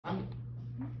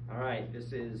right,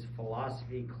 this is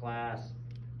philosophy class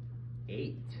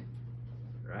 8,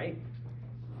 right?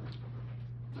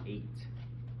 8.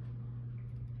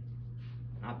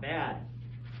 Not bad.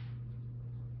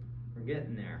 We're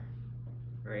getting there.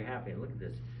 Very happy. Look at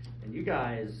this. And you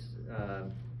guys,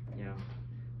 you know,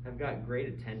 have got great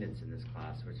attendance in this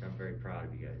class, which I'm very proud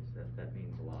of you guys. That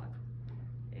means a lot.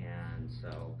 And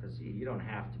so, because you don't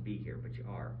have to be here, but you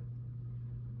are.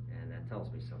 And that tells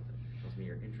me something. It tells me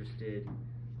you're interested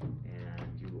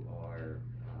and you are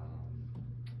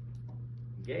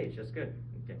engaged. That's good.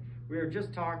 Okay. We were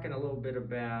just talking a little bit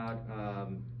about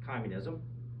communism,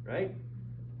 right?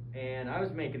 And I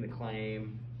was making the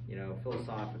claim, you know,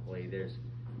 philosophically, there's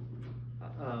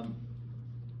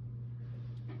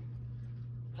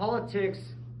politics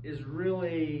is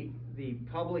really the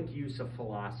public use of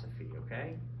philosophy,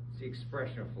 okay? It's the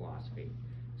expression of philosophy.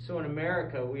 So in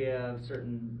America, we have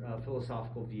certain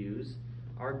philosophical views.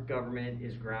 Our government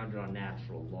is grounded on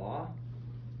natural law,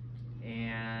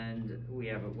 and we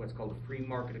have what's called a free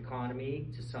market economy.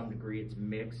 To some degree, it's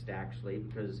mixed, actually,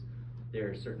 because there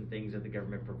are certain things that the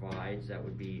government provides that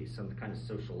would be some kind of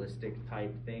socialistic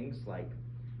type things, like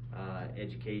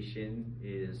education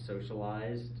is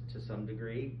socialized to some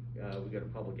degree. We go to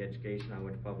public education. I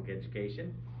went to public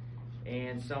education.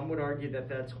 And some would argue that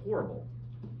that's horrible.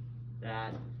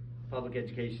 That public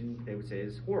education, they would say,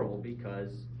 is horrible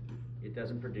because it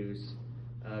doesn't produce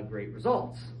great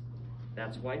results.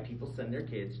 That's why people send their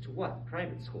kids to what?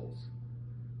 Private schools.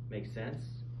 Makes sense?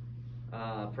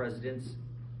 Presidents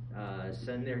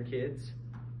send their kids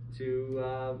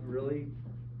to really,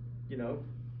 you know,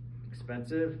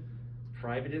 expensive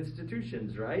private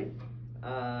institutions, right?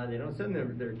 They don't send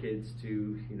their kids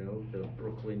to, you know, the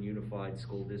Brooklyn Unified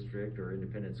School District or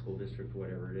Independent School District,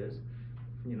 whatever it is.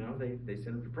 You know, they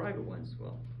send them to private ones.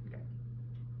 Well, okay.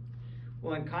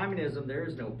 Well, in communism, there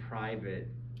is no private,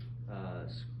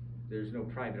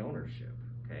 ownership,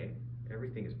 okay?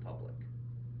 Everything is public.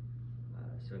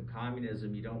 So in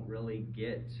communism, you don't really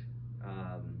get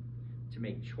to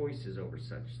make choices over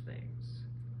such things.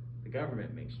 The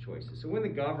government makes choices. So when the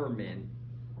government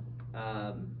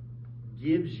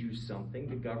gives you something,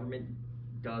 the government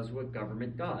does what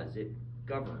government does. It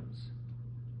governs.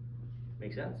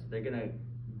 Make sense? They're going to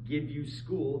give you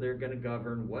school. They're going to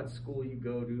govern what school you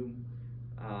go to,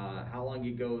 how long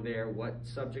you go there, what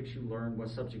subjects you learn, what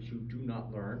subjects you do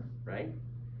not learn, right?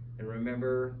 And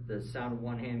remember the sound of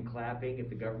one hand clapping. If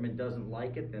the government doesn't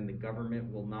like it, then the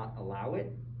government will not allow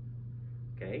it.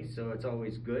 Okay, so it's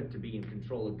always good to be in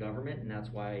control of government, and that's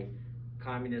why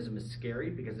communism is scary,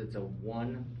 because it's a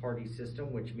one-party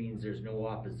system, which means there's no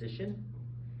opposition.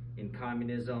 In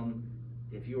communism,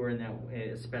 if you are in that,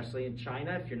 especially in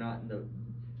China, if you're not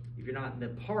in the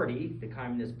party, the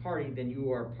Communist Party, then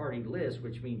you are partyless,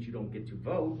 which means you don't get to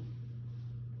vote.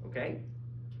 Okay?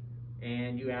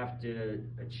 And you have to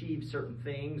achieve certain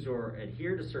things or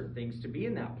adhere to certain things to be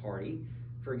in that party.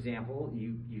 For example,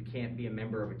 you can't be a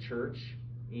member of a church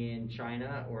in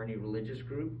China or any religious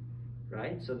group,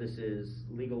 right? So this is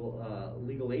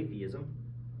legal atheism,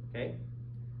 okay?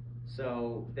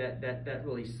 So that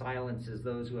really silences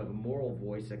those who have a moral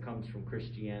voice that comes from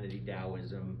Christianity,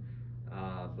 Taoism,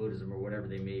 Buddhism, or whatever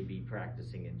they may be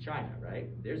practicing in China, right?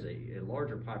 There's a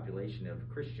larger population of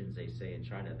Christians, they say, in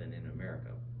China than in America.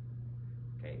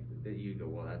 Okay, you go,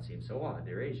 well, that seems so odd.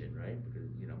 They're Asian, right? Because,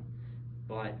 you know,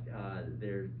 but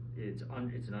it's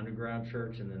an underground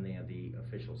church, and then they have the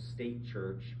official state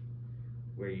church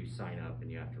where you sign up and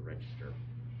you have to register.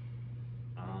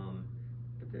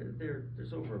 But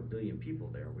there's over 1 billion people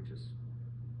there, which is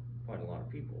quite a lot of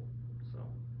people.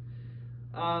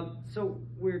 So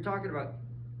we're talking about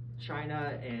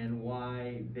China and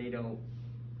why they don't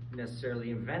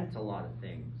necessarily invent a lot of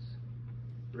things.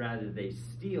 Rather, they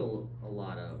steal a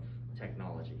lot of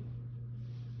technology.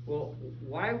 Well,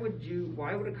 why would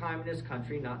a communist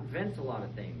country not invent a lot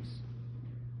of things?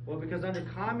 Well, because under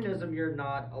communism, you're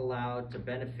not allowed to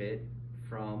benefit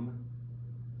from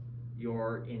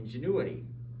your ingenuity,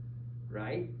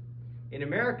 right? In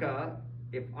America,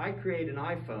 if I create an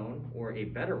iPhone or a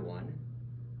better one,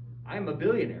 I'm a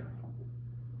billionaire.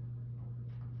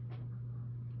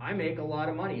 I make a lot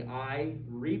of money. I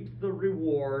reap the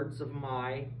rewards of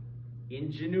my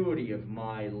ingenuity, of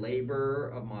my labor,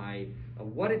 of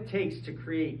what it takes to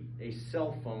create a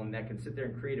cell phone that can sit there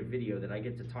and create a video that I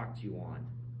get to talk to you on.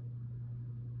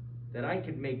 That I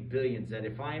could make billions, that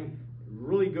if I'm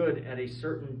really good at a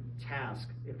certain task,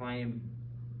 if I am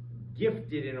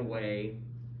gifted in a way,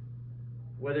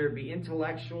 whether it be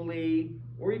intellectually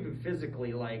or even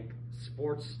physically, like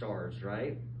sports stars,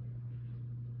 right?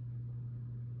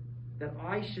 that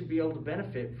I should be able to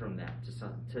benefit from that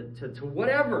to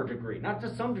whatever degree, not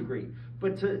to some degree,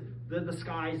 but to the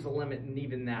sky's the limit, and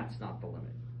even that's not the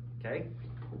limit. Okay?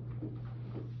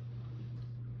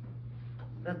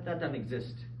 That doesn't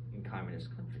exist in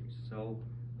communist countries. So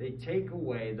they take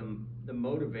away the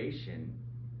motivation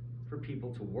for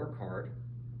people to work hard.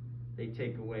 They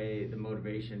take away the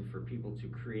motivation for people to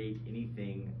create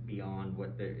anything beyond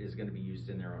what is going to be used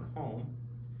in their own home.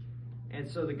 And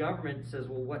so the government says,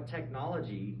 well, what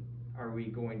technology are we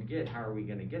going to get? How are we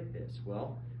going to get this?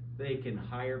 Well, they can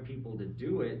hire people to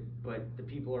do it, but the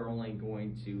people are only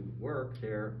going to work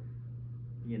their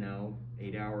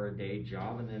 8-hour-a-day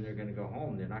job, and then they're going to go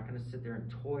home. They're not going to sit there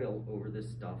and toil over this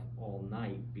stuff all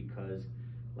night because,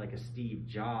 like a Steve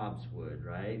Jobs would,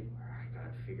 right? I got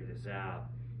to figure this out.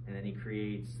 And then he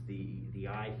creates the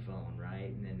iPhone,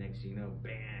 right? And then next thing you know,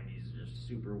 bam, he's just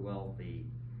super wealthy.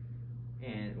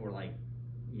 Or like,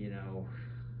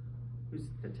 who's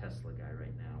the Tesla guy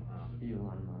right now?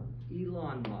 Elon Musk.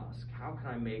 Elon Musk. How can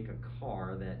I make a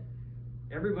car that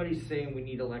everybody's saying we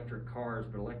need electric cars,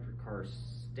 but electric cars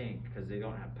stink because they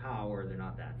don't have power, they're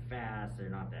not that fast, they're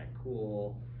not that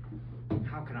cool.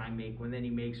 How can I make one? Then he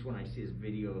makes one. I see his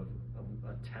video of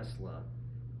a Tesla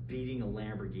beating a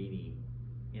Lamborghini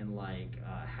in like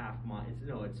a half mile.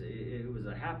 It was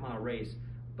a half-mile race,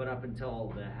 but up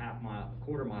until the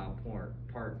quarter-mile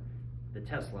part, the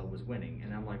Tesla was winning.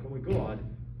 And I'm like, oh my God,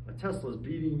 a Tesla's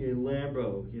beating a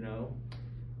Lambo,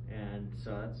 And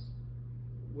so that's,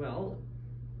 well,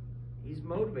 he's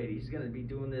motivated. He's going to be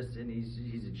doing this, and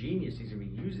he's a genius. He's going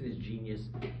to be using his genius.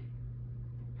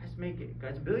 Let's make it.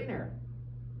 Guy's a billionaire.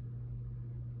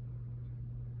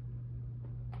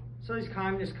 So these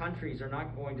communist countries are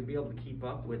not going to be able to keep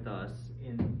up with us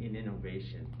in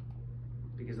innovation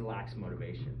because it lacks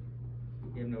motivation.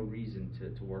 You have no reason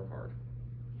to work hard.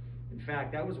 In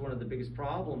fact, that was one of the biggest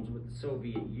problems with the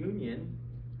Soviet Union,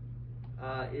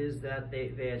 is that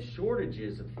they had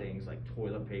shortages of things like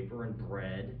toilet paper and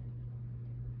bread.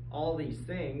 All these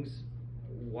things,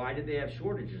 why did they have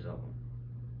shortages of them?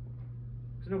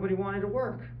 Because nobody wanted to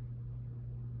work.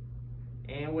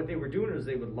 And what they were doing is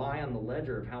they would lie on the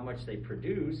ledger of how much they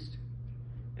produced,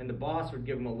 and the boss would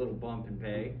give them a little bump in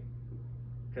pay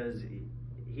because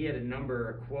he had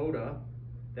a quota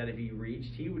that if he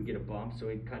reached, he would get a bump, so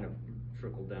he'd kind of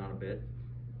trickle down a bit.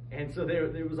 And so there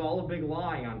was all a big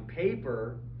lie. On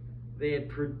paper, they had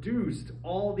produced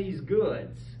all these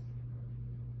goods,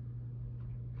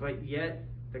 but yet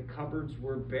the cupboards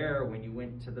were bare when you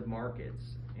went to the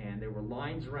markets, and there were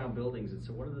lines around buildings. And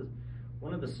so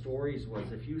one of the stories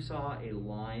was, if you saw a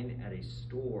line at a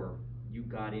store, you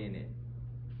got in it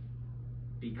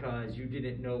because you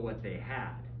didn't know what they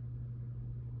had.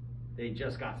 They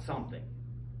just got something.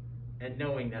 And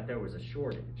knowing that there was a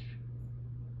shortage,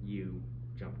 you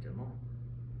jumped in line.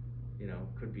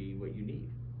 Could be what you need.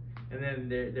 And then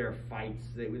there are fights.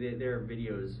 There are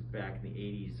videos back in the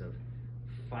 80s of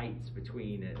fights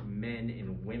between men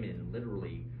and women,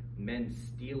 literally men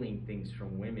stealing things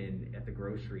from women at the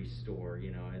grocery store.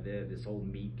 They had this old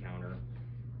meat counter,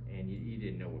 and you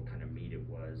didn't know what kind of meat it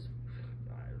was,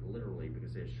 literally,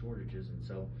 because they had shortages. And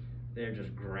so they're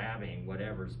just grabbing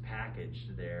whatever's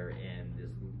packaged there, and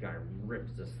this guy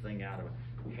rips this thing out of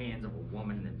the hands of a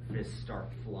woman, and fists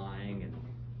start flying, and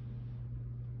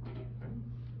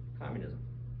communism.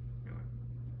 Anyway,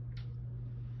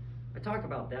 I talk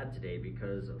about that today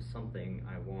because of something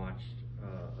I watched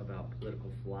about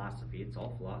political philosophy. It's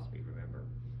all philosophy, remember.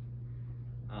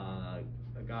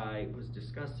 A guy was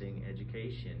discussing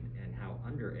education and how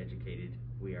undereducated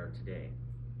we are today,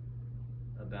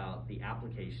 about the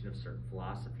application of certain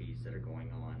philosophies that are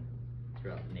going on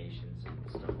throughout the nations and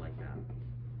stuff like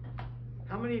that.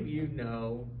 How many of you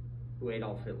know who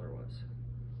Adolf Hitler was?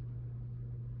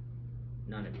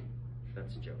 None of you.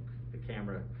 That's a joke. The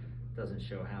camera doesn't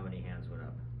show how many hands went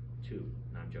up. 2.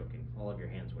 No, I'm joking. All of your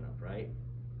hands went up, right?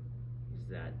 He's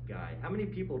that guy. How many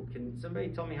people, can somebody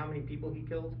tell me how many people he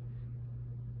killed?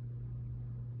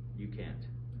 You can't.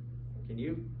 Can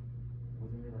you?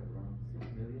 Wasn't it like around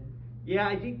 6 million? Yeah,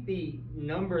 I think the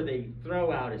number they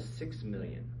throw out is 6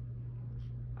 million.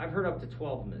 I've heard up to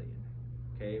 12 million,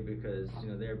 okay, because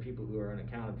there are people who are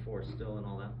unaccounted for still and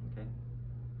all that, okay.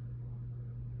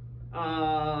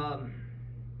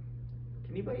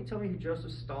 Can anybody tell me who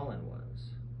Joseph Stalin was?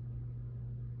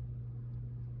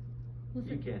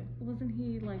 Wasn't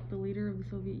he like the leader of the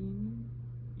Soviet Union?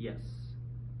 Yes.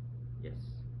 Yes.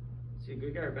 Is he a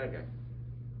good guy or bad guy?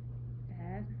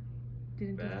 Bad.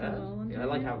 Didn't do Bad? so well under him. I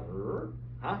like how,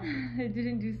 huh? It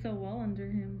didn't do so well under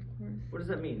him, of course. What does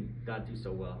that mean, not do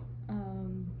so well?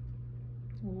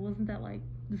 Well, wasn't that like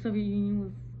the Soviet Union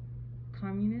was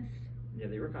communist? Yeah,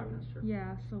 they were communists. Sure.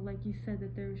 Yeah, so like you said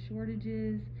that there were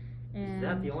shortages, and Is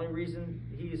that the only reason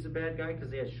he's the bad guy? Because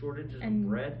they had shortages of and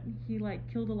bread? he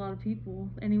like killed a lot of people.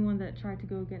 Anyone that tried to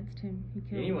go against him, he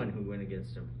killed. Anyone who went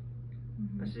against him.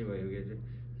 Mhm. I see what you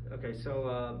get. Okay,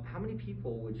 so how many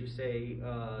people would you say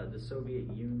the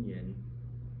Soviet Union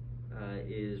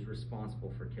is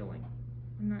responsible for killing?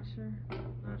 I'm not sure.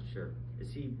 Not sure.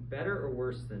 Is he better or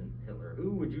worse than Hitler?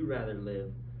 Who would you rather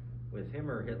live with,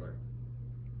 him or Hitler?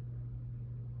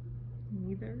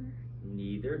 Neither.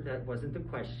 Neither. That wasn't the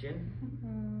question.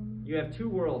 Um, You have two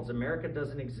worlds. America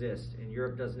doesn't exist and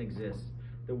Europe doesn't exist.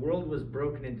 The world was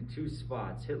broken into two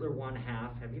spots. Hitler won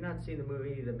half. Have you not seen the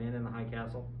movie The Man in the High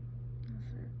Castle? no,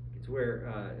 sir. It's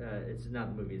where it's not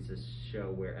a movie. It's a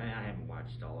show where I haven't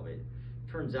watched all of it.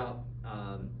 Turns out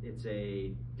it's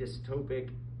a dystopic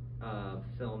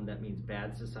film that means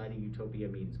bad society. Utopia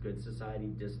means good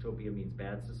society. Dystopia means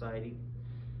bad society.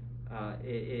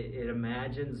 It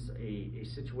imagines a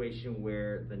situation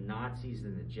where the Nazis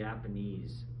and the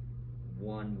Japanese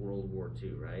won World War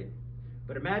II, right?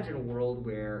 But imagine a world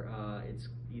where it's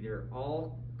either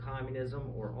all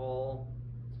communism or all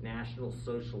National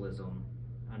Socialism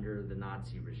under the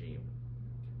Nazi regime.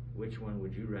 Which one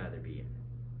would you rather be in?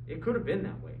 It could have been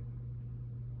that way.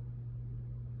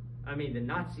 I mean, the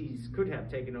Nazis could have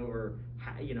taken over,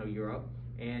 Europe,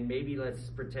 and maybe let's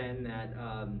pretend that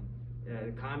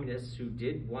communists who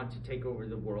did want to take over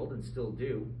the world and still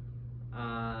do,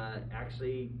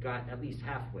 actually got at least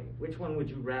halfway. Which one would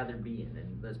you rather be in?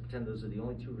 And let's pretend those are the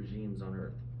only two regimes on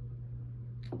Earth.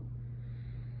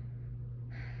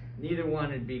 Neither one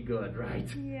would be good, right?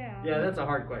 Yeah. Yeah, that's a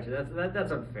hard question.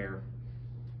 That's unfair.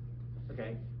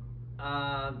 Okay.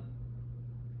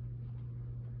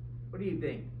 What do you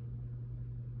think?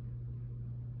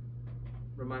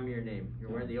 Remind me your name. You're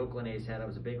wearing the Oakland A's hat. I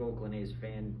was a big Oakland A's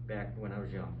fan back when I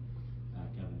was young.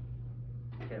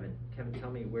 Kevin. Kevin, tell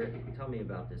me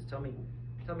about this. Tell me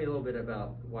a little bit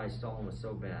about why Stalin was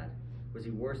so bad. Was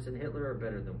he worse than Hitler or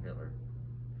better than Hitler?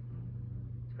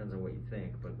 Depends on what you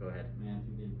think, but go ahead. Man,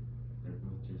 I think they're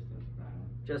both just as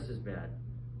bad. Just as bad.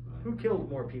 But Who killed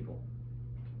more people?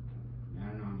 I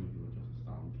don't know how many people Joseph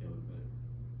Stalin killed, but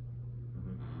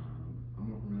I'm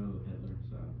more familiar with Hitler,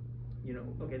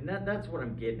 so. Okay, and that's what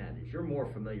I'm getting at, is you're more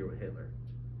familiar with Hitler,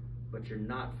 but you're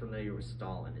not familiar with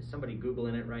Stalin. Is somebody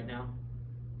Googling it right now?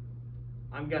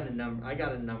 I got a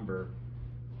number.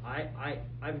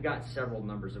 I've got several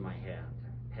numbers in my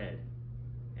head,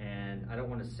 and I don't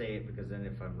want to say it because then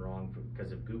if I'm wrong,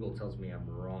 because if Google tells me I'm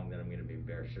wrong, then I'm going to be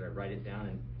embarrassed. Should I write it down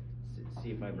and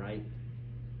see if I'm right?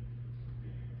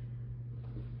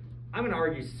 I'm going to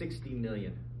argue 60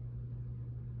 million.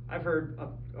 I've heard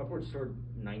upwards toward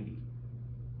 90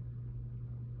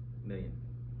 million.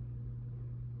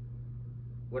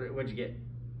 What'd you get?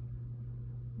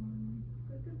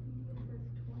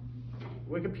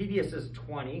 Wikipedia says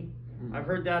 20. I've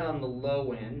heard that on the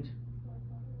low end.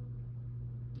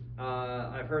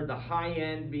 I've heard the high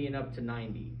end being up to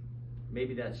 90.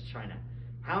 Maybe that's China.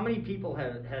 How many people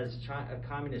has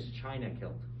communist China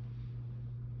killed?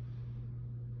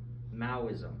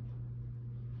 Maoism.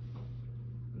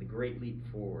 The Great Leap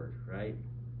Forward, right?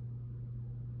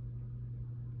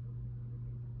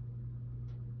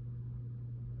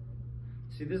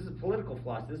 See, this is political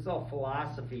philosophy. This is all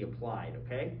philosophy applied,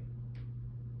 okay?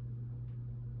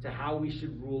 To how we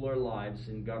should rule our lives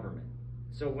in government.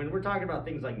 So when we're talking about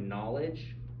things like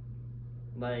knowledge,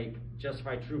 like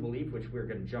justified true belief, which we're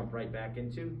going to jump right back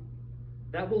into,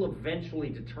 that will eventually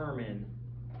determine,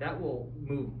 that will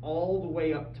move all the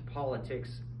way up to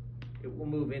politics. It will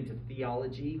move into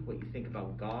theology, what you think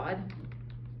about God,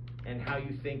 and how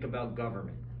you think about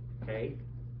government, okay?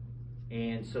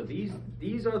 And so these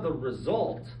are the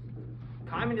result.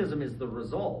 Communism is the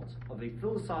result of a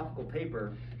philosophical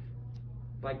paper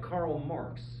by Karl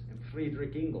Marx and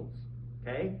Friedrich Engels,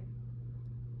 okay?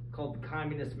 Called the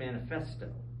Communist Manifesto.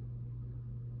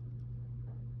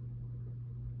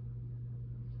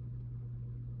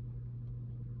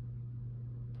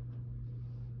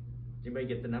 Did anybody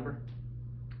get the number?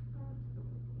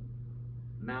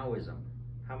 Maoism.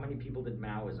 How many people did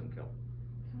Maoism kill?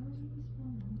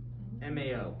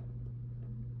 MAO.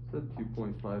 It said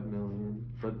 2.5 million,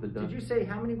 but the death. Did you say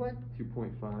how many what?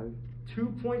 2.5.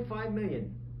 2.5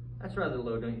 million. That's rather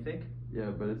low, don't you think? Yeah,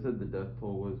 but it said the death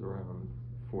toll was around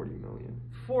 40 million.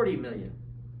 40 million.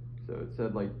 So it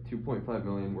said like 2.5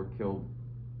 million were killed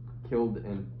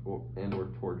and or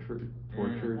tortured.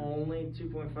 And only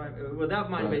 2.5. Well, that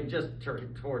might have been just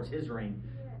towards his reign.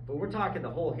 Yeah. But we're talking the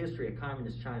whole history of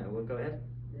communist China. Well, go ahead.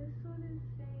 This one is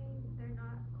saying they're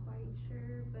not quite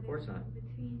sure, but Of course it's not.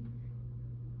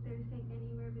 they're saying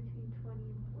anywhere between 20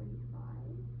 and 45.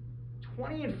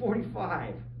 20 and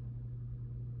 45.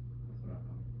 That's what I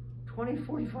thought. 20 and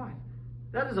 45.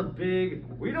 That is a big,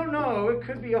 we don't know, it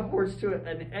could be upwards to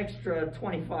an extra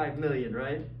 25 million,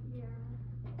 right? Yeah.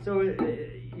 So,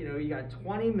 you know, you got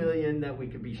 20 million that we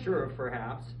could be sure of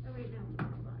perhaps. Oh wait, no.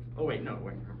 Hold on. Oh wait, no,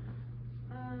 wait.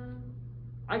 Um.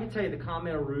 I can tell you the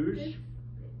Khmer Rouge, It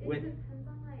when- depends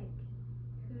on like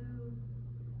who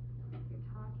you're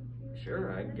talking to.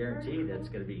 sure, I in the guarantee circle. that's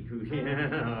gonna be who,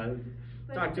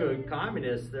 But talk to a then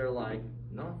communist, they're like,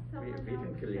 no, we someone didn't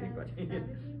else kill said anybody. 70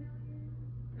 million?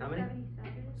 How many?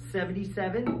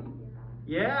 77? 77?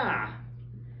 Yeah. Yeah.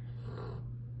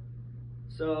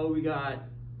 So we got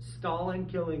Stalin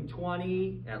killing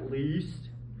 20 at least,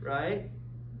 right?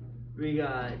 We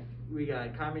got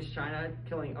Communist China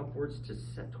killing upwards to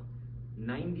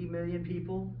 90 million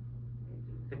people.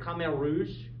 The Khmer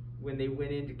Rouge, when they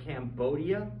went into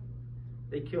Cambodia,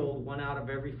 they killed 1 out of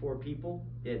every 4 people.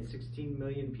 They had 16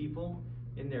 million people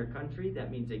in their country. That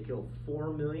means they killed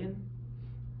 4 million.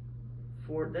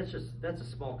 That's a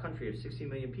small country of 60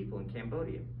 million people in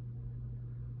Cambodia.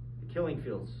 The killing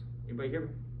fields. Anybody hear me?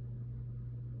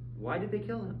 Why did they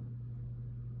kill him?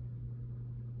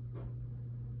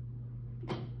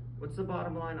 What's the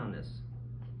bottom line on this?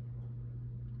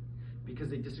 Because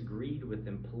they disagreed with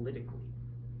him politically.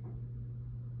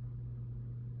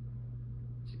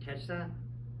 Did you catch that?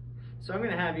 So I'm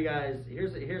going to have you guys,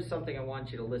 here's something I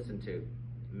want you to listen to.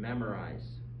 Memorize.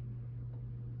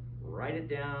 Write it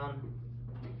down.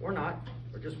 Or not.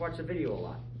 Or just watch the video a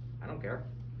lot. I don't care.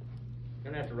 You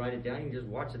don't have to write it down. You can just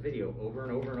watch the video over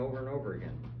and over and over and over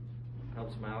again.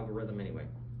 Helps my algorithm anyway.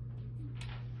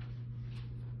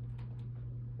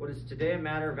 What is today a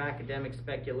matter of academic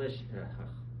speculation?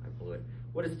 I blew it.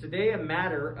 What is today a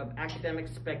matter of academic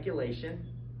speculation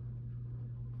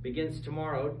begins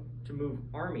tomorrow to move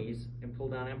armies and pull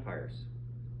down empires.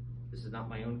 This is not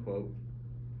my own quote.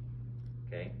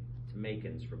 Okay? It's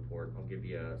Macon's report. I'll give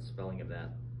you a spelling of that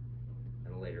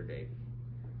at a later date.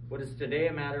 What is today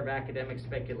a matter of academic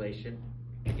speculation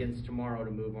begins tomorrow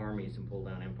to move armies and pull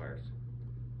down empires.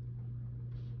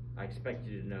 I expect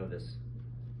you to know this.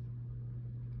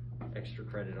 Extra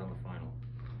credit on the final.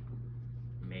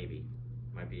 Maybe.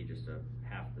 Might be just a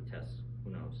half the test.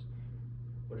 Who knows?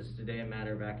 What is today a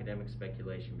matter of academic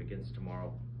speculation begins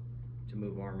tomorrow to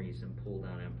move armies and pull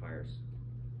down empires.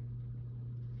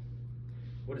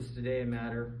 What is today a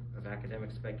matter of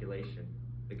academic speculation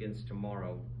begins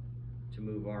tomorrow to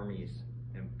move armies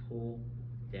and pull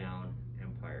down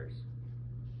empires.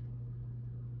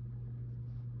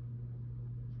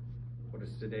 What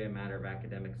is today a matter of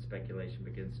academic speculation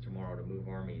begins tomorrow to move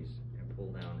armies and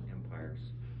pull down empires.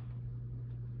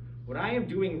 What I am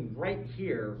doing right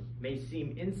here may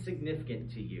seem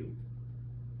insignificant to you.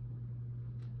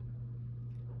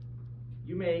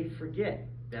 You may forget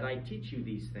that I teach you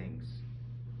these things,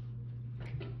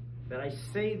 that I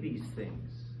say these things,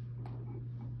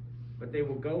 but they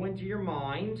will go into your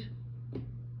mind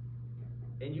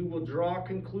and you will draw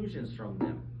conclusions from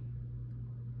them.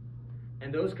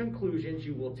 And those conclusions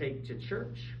you will take to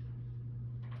church,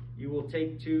 you will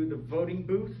take to the voting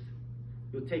booth,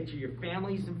 you'll take to your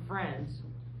families and friends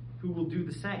who will do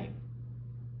the same.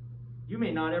 You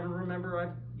may not ever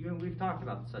remember we've talked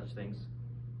about such things.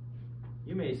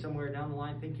 You may somewhere down the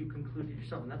line think you concluded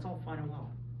yourself, and that's all fine and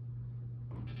well.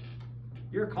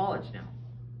 You're at college now.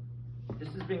 This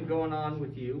has been going on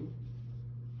with you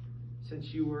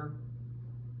since you were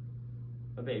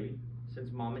a baby,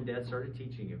 since mom and dad started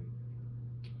teaching you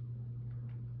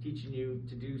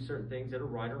to do certain things that are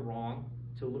right or wrong,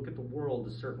 to look at the world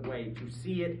a certain way, to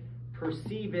see it,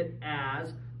 perceive it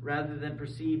as, rather than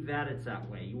perceive that it's that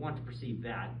way. You want to perceive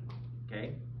that,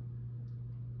 okay?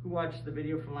 Who watched the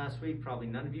video from last week? Probably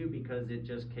none of you, because it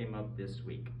just came up this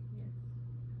week.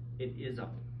 It is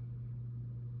up.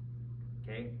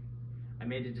 Okay? I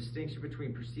made a distinction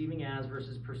between perceiving as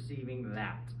versus perceiving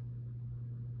that.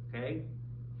 Okay?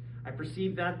 I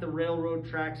perceive that the railroad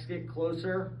tracks get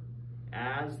closer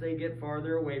as they get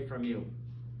farther away from you.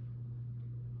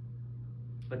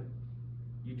 But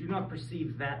you do not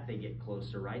perceive that they get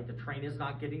closer, right? The train is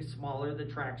not getting smaller, the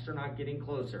tracks are not getting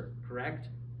closer, correct?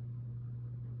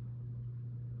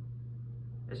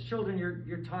 As children,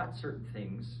 you're taught certain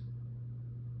things,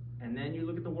 and then you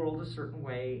look at the world a certain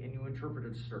way and you interpret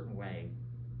it a certain way.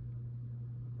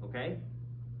 Okay?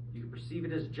 You can perceive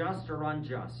it as just or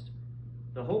unjust.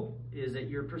 The hope is that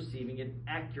you're perceiving it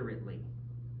accurately.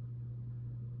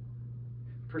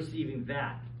 Perceiving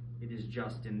that it is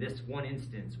just in this one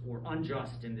instance or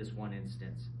unjust in this one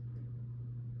instance.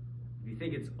 If you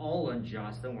think it's all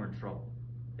unjust, then we're in trouble.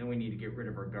 Then we need to get rid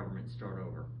of our government and start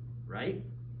over, right?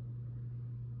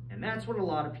 And And that's what a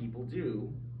lot of people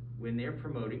do when they're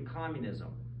promoting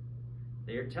communism.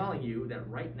 They're telling you that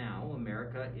right now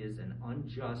America is an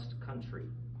unjust country.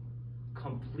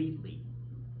 Completely.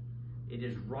 It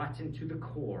is rotten to the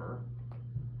core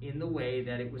in the way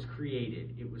that it was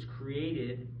created. It was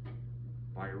created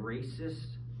by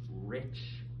racist, rich,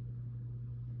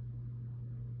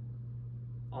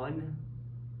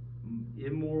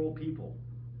 immoral people.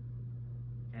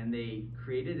 And they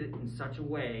created it in such a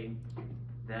way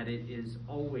that it is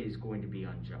always going to be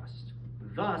unjust.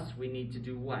 Thus, we need to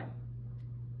do what?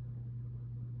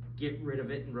 Get rid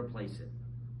of it and replace it.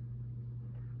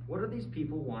 What are these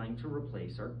people wanting to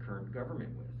replace our current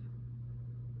government with?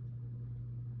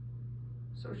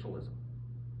 Socialism.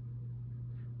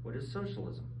 What is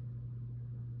socialism?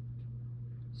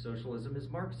 Socialism is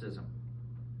Marxism.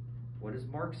 What is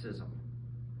Marxism?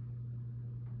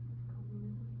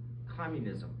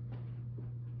 Communism.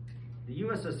 The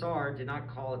USSR did not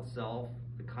call itself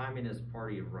the Communist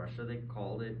Party of Russia. They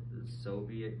called it the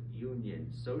Soviet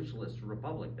Union, Socialist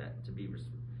Republic.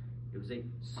 It was a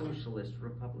socialist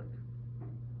republic.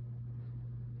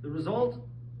 The result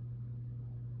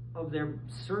of their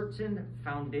certain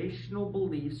foundational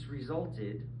beliefs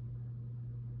resulted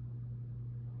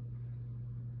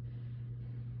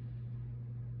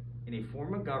in a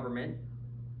form of government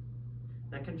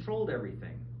that controlled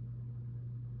everything.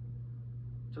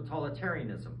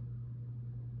 Totalitarianism.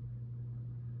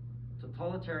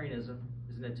 Totalitarianism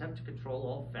is an attempt to control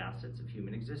all facets of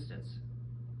human existence.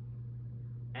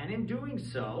 And in doing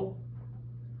so,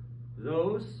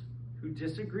 those who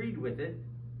disagreed with it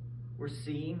were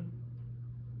seen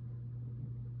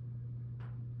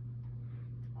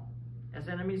as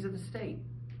enemies of the state.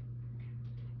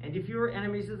 And if you were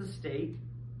enemies of the state,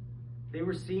 they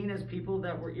were seen as people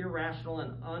that were irrational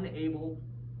and unable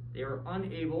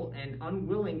and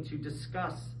unwilling to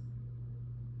discuss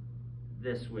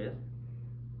this with.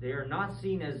 They are not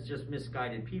seen as just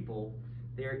misguided people.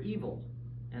 They are evil,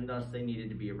 and thus they needed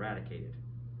to be eradicated.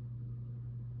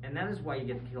 And that is why you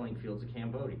get the killing fields of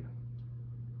Cambodia.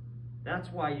 That's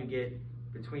why you get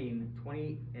between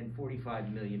 20 and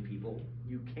 45 million people.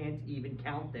 You can't even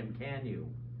count them, can you?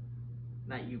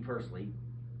 Not you personally.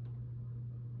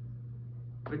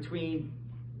 Between,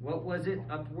 what was it,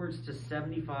 upwards to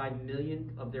 75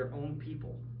 million of their own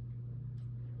people.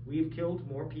 We've killed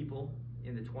more people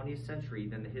in the 20th century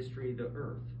than the history of the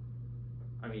earth.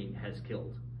 Has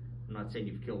killed. I'm not saying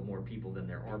you've killed more people than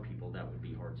there are people. That would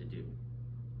be hard to do.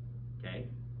 Okay?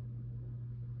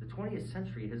 The 20th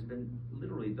century has been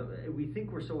literally, we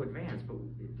think we're so advanced, but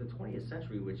the 20th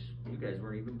century, which you guys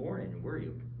weren't even born in, were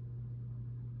you?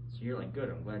 So you're like, good,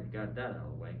 I'm glad you got that out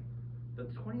of the way. The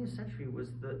 20th century was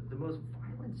the most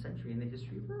violent century in the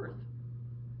history of Earth.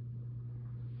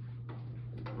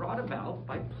 Brought about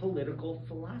by political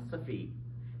philosophy.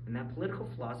 And that political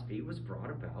philosophy was brought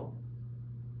about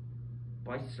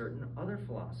by certain other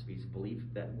philosophies. Belief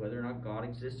that whether or not God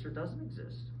exists or doesn't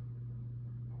exist.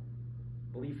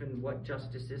 Belief in what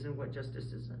justice is and what justice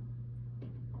isn't.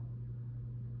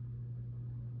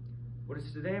 What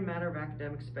is today a matter of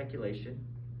academic speculation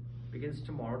begins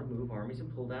tomorrow to move armies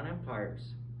and pull down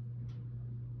empires.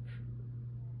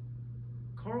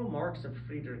 Karl Marx and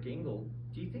Friedrich Engels,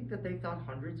 do you think that they thought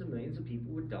hundreds of millions of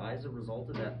people would die as a result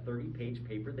of that 30-page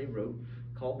paper they wrote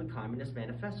called the Communist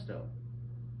Manifesto?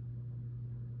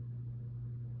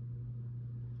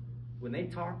 When they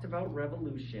talked about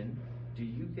revolution, do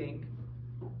you think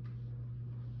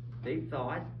they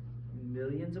thought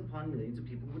millions upon millions of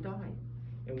people would die?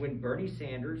 And when Bernie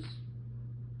Sanders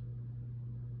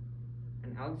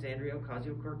and Alexandria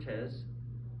Ocasio-Cortez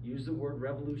use the word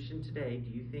revolution today, do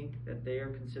you think that they are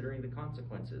considering the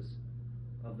consequences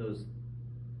of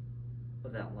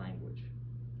that language?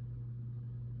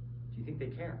 Do you think they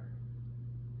care?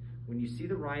 When you see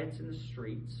the riots in the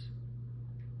streets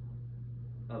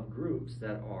of groups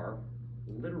that are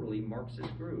literally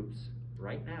Marxist groups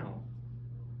right now,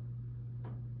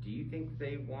 do you think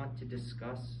they want to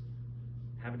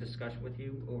have a discussion with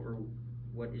you over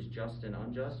what is just and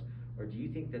unjust? Or do you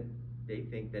think that they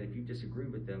think that if you disagree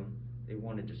with them, they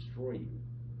want to destroy you?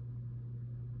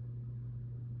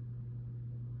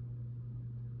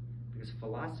 Because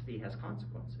philosophy has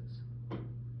consequences.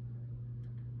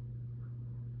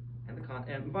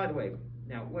 And by the way,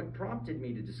 now what prompted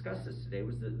me to discuss this today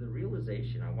was the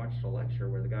realization. I watched a lecture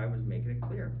where the guy was making it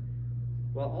clear.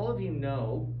 Well, all of you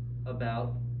know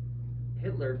about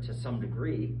Hitler to some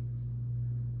degree.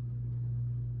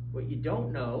 What you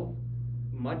don't know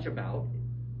much about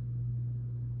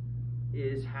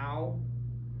is how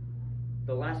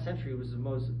the last century was the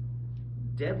most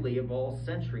deadly of all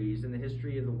centuries in the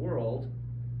history of the world,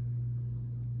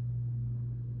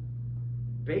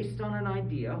 based on an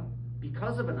idea,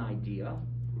 because of an idea.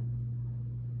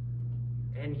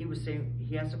 And he was saying,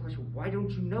 he asked the question, why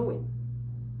don't you know it?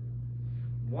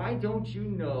 Why don't you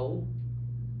know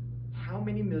how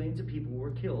many millions of people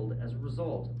were killed as a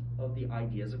result of the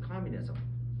ideas of communism?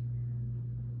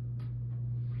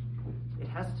 It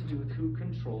has to do with who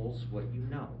controls what you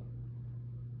know.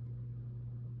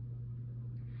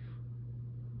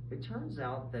 It turns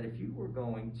out that if you were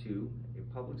going to a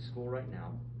public school right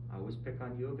now, I always pick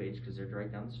on U of H because they're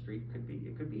right down the street.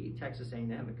 It could be Texas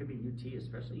A&M. It could be UT,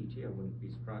 especially UT. I wouldn't be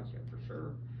surprised yet for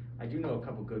sure. I do know a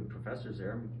couple good professors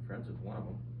there. I'm friends with one of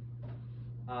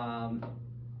them.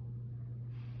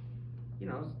 You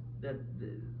know,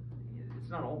 it's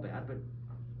not all bad, but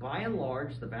by and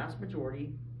large, the vast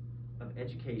majority of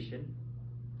education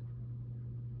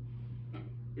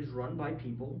is run by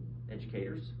people,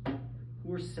 educators,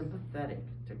 who are sympathetic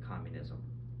to communism.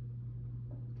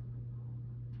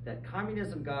 That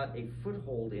communism got a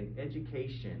foothold in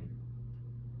education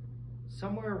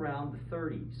somewhere around the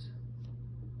 30s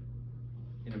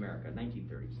in America,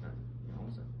 1930s, not, you know,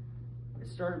 so it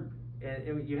started,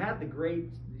 and you had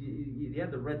you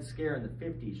had the Red Scare in the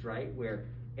 50s, right, where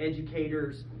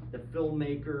educators, the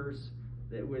filmmakers,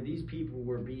 where these people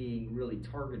were being really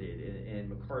targeted, and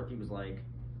McCarthy was like,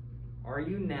 are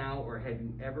you now or have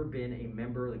you ever been a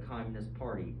member of the Communist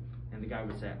Party? And the guy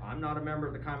would say, I'm not a member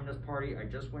of the Communist Party. I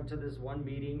just went to this one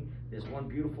meeting. This one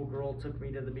beautiful girl took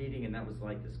me to the meeting, and that was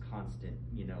like this constant,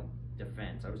 you know,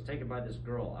 defense. I was taken by this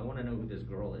girl. I want to know who this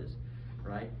girl is,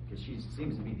 right? Because she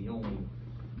seems to be the only,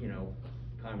 you know,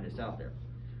 communist out there.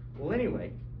 Well,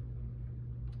 anyway,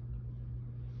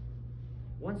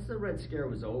 once the Red Scare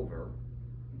was over,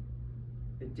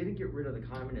 it didn't get rid of the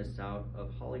communists out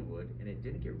of Hollywood, and it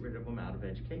didn't get rid of them out of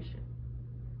education.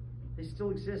 They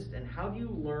still exist. And how do you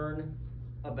learn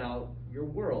about your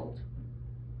world?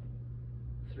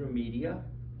 Through media,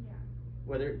 Yeah.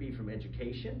 whether it be from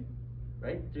education,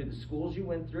 right? Through the schools you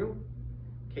went through,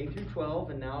 K through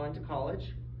 12 and now into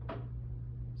college.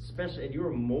 Especially, and you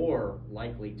were more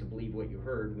likely to believe what you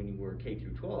heard when you were K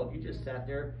through 12. You just sat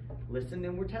there, listened,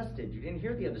 and were tested. You didn't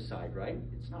hear the other side, right?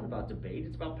 It's not about debate.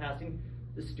 It's about passing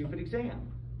the stupid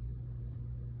exam.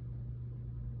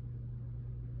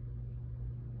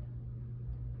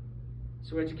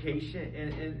 So education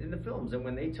and in the films, and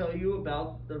when they tell you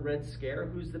about the Red Scare,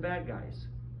 who's the bad guys?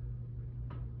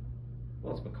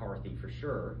 Well, it's McCarthy for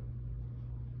sure.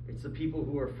 It's the people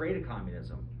who are afraid of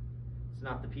communism. It's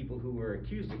not the people who were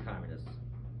accused of communists.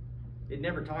 It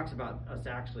never talks about us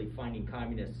actually finding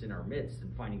communists in our midst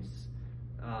and finding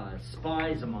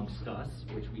spies amongst us,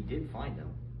 which we did find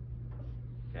them.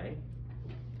 Okay?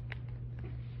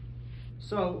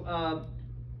 So,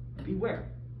 beware.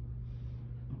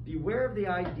 Beware of the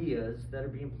ideas that are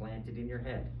being planted in your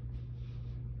head.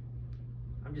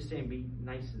 I'm just saying, be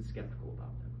nice and skeptical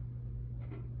about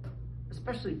them.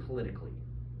 Especially politically.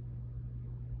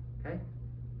 Okay?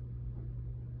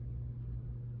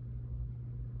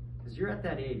 Because you're at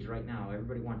that age right now,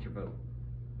 everybody wants your vote.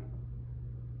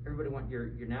 Everybody wants,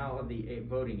 you're now of the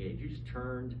voting age. You just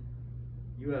turned,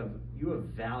 you have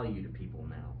value to people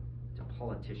now, to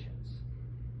politicians.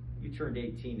 You turned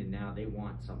 18 and now they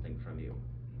want something from you.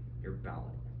 Your ballot.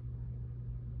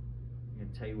 I'm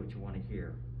going to tell you what you want to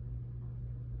hear.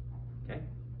 Okay?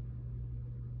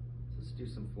 So let's do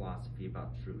some philosophy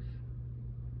about truth.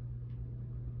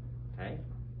 Okay?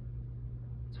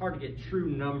 It's hard to get true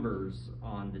numbers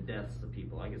on the deaths of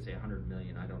people. I could say 100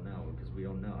 million, I don't know, because we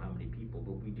don't know how many people,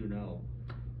 but we do know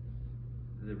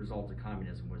the result of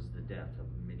communism was the death of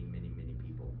many, many, many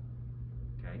people.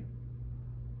 Okay?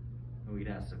 And we'd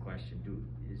ask the question,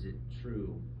 is it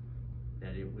true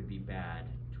that it would be bad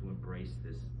to embrace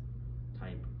this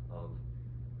type of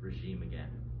regime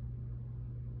again?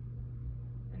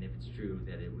 And if it's true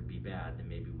that it would be bad, then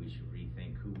maybe we should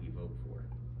rethink who we vote for,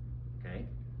 okay?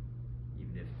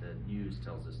 Even if the news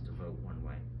tells us to vote one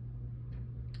way.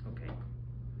 Okay,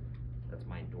 that's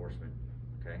my endorsement,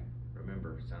 okay?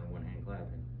 Remember, sound of one hand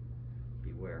clapping.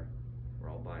 Beware,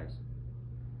 we're all biased.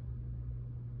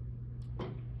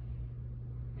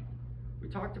 We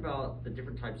talked about the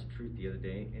different types of truth the other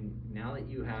day, and now that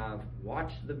you have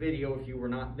watched the video, if you were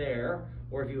not there,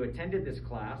 or if you attended this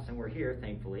class and were here,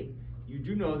 thankfully, you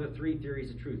do know the 3 theories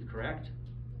of truth, correct?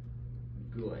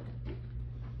 Good.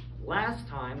 Last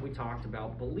time we talked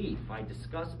about belief. I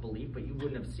discussed belief, but you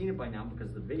wouldn't have seen it by now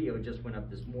because the video just went up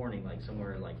this morning, like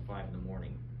somewhere like 5 in the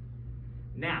morning.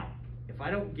 Now, if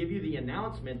I don't give you the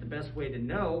announcement, the best way to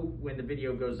know when the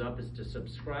video goes up is to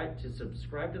subscribe to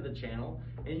the channel,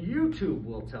 and YouTube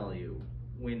will tell you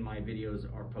when my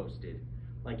videos are posted.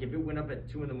 Like if it went up at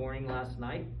 2 in the morning last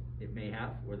night, it may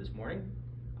have, or this morning,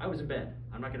 I was in bed.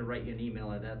 I'm not going to write you an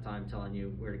email at that time telling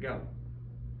you where to go.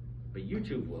 But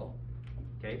YouTube will,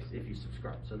 okay, if you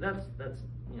subscribe. So that's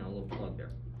a little plug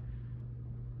there.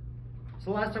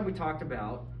 So last time we talked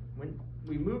about when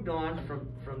we moved on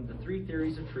from the 3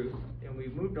 theories of truth, and we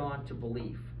moved on to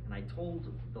belief. And I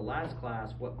told the last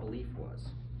class what belief was.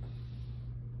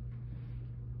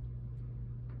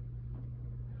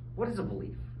 What is a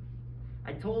belief?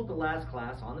 I told the last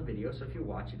class on the video, so if you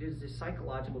watch it, it is a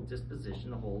psychological disposition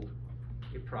to hold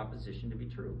a proposition to be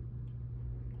true.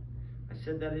 I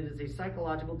said that it is a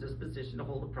psychological disposition to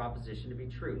hold a proposition to be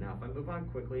true. Now, if I move on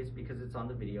quickly, it's because it's on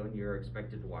the video and you're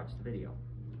expected to watch the video.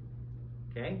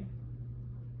 Okay?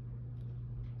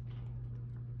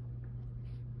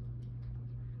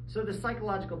 So the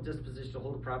psychological disposition to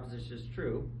hold a proposition is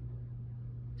true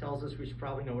tells us we should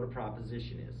probably know what a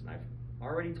proposition is. And I've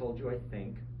already told you, I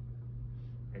think,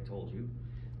 I told you,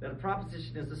 that a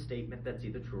proposition is a statement that's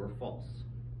either true or false.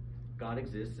 God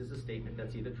exists is a statement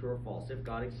that's either true or false. If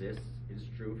God exists, it is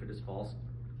true. If it is false,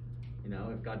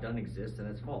 if God doesn't exist, then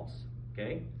it's false.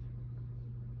 Okay?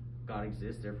 God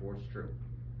exists, therefore it's true.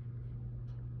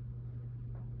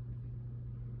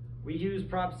 We use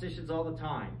propositions all the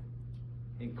time.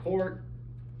 In court,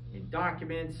 in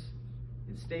documents,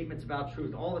 in statements about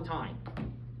truth, all the time.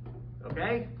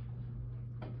 Okay?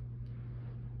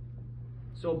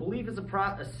 So belief is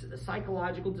a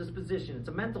psychological disposition. It's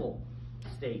a mental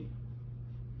state.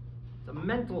 It's a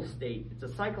mental state. It's a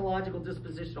psychological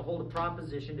disposition to hold a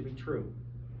proposition to be true.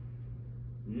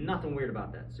 Nothing weird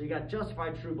about that. So you got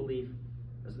justified true belief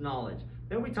as knowledge.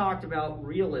 Then we talked about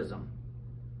realism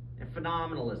and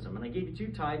phenomenalism. And I gave you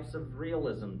 2 types of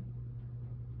realism.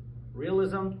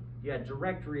 Realism, you had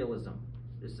direct realism.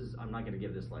 I'm not going to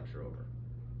give this lecture over.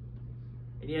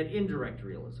 And you had indirect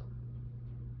realism.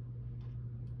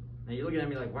 Now you're looking at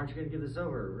me like, why aren't you going to give this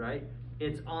over, right?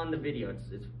 It's on the video.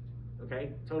 It's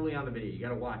okay, totally on the video. You got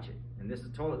to watch it. And this is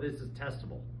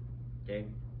testable. Okay?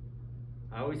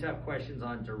 I always have questions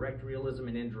on direct realism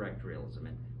and indirect realism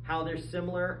and how they're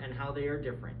similar and how they are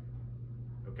different.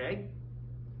 Okay?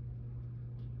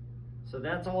 So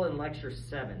that's all in lecture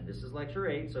 7. This is lecture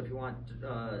 8. So if you want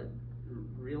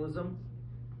realism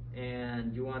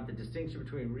and you want the distinction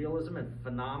between realism and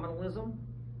phenomenalism,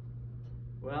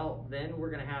 well, then we're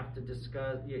going to have to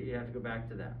discuss, you have to go back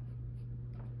to that.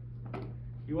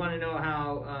 You want to know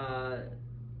how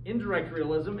indirect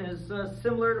realism is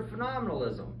similar to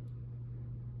phenomenalism.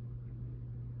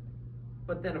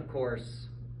 But then, of course,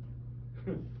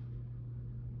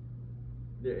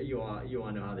 you want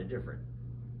to know how they're different.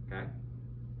 Okay?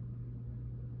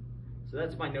 So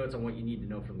that's my notes on what you need to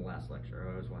know from the last lecture.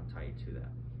 I always want to tie you to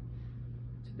that.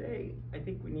 Today, I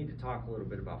think we need to talk a little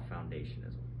bit about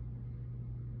foundationism.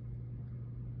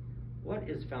 What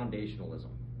is foundationalism?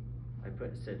 I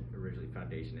said originally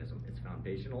foundationism. It's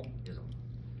foundationalism.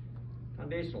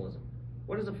 Foundationalism.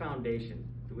 What is a foundation?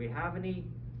 Do we have any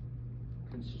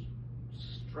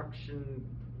construction,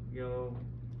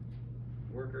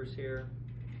 workers here?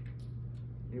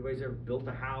 Anybody's ever built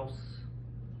a house?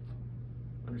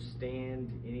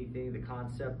 Understand anything, the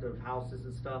concept of houses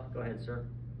and stuff? Go ahead, sir.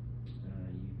 You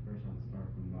first have to start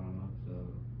from the bottom up,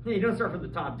 so You don't start from the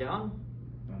top down.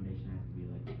 foundation has to be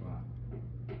like flat.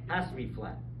 Has to be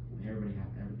flat. Everything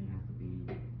has to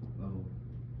be level.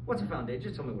 What's a foundation?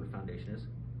 Just tell me what a foundation is.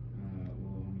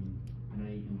 Well, I know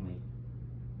you can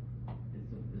it's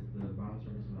the bottom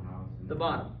surface of the house. And The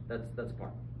bottom. That's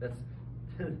part. That's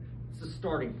it's the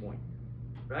starting point,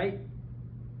 right?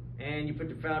 And you put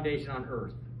the foundation on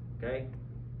Earth, okay?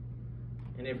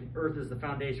 And if Earth is the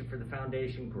foundation for the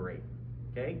foundation, great,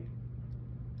 okay?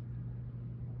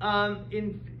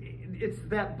 It's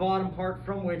that bottom part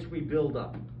from which we build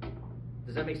up.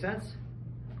 Does that make sense?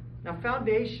 Now,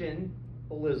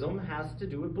 foundationalism has to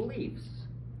do with beliefs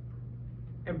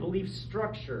and belief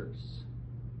structures.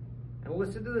 And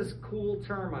listen to this cool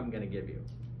term I'm going to give you.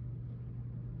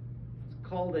 It's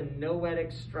called a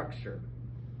noetic structure.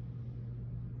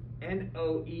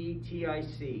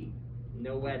 N-O-E-T-I-C.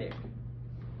 Noetic.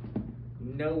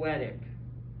 Noetic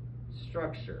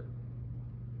structure.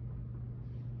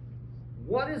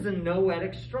 What is a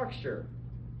noetic structure?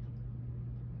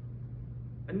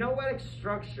 A noetic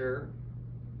structure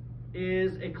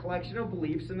is a collection of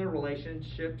beliefs in their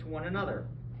relationship to one another.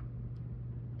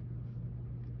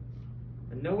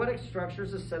 A noetic structure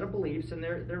is a set of beliefs in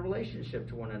their relationship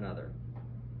to one another.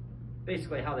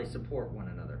 Basically, how they support one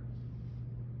another.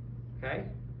 Okay?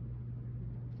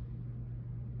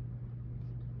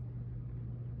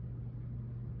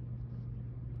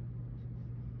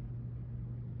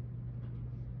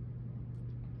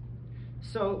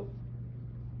 So,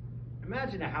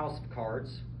 imagine a house of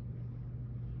cards.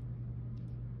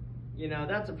 you know,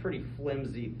 that's a pretty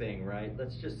flimsy thing, right?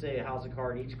 Let's just say a house of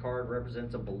cards, each card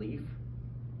represents a belief.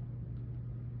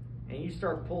 And you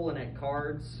start pulling at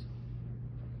cards,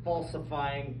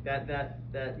 falsifying,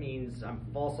 that means I'm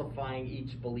falsifying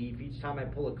each belief. Each time I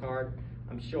pull a card,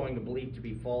 I'm showing a belief to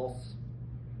be false.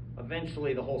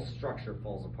 Eventually the whole structure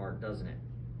falls apart, doesn't it?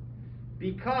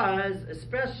 Because,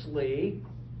 especially,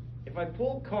 if I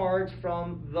pull cards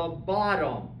from the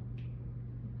bottom,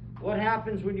 what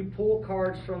happens when you pull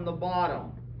cards from the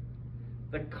bottom?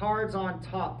 The cards on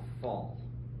top fall.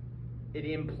 It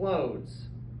implodes.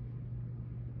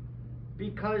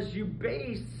 Because you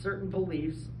base certain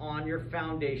beliefs on your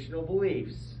foundational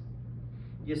beliefs.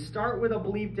 You start with a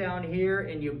belief down here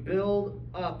and you build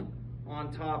up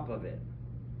on top of it.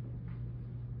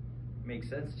 Make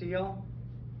sense to y'all?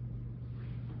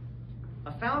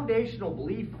 A foundational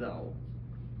belief, though,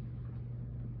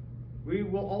 we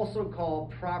will also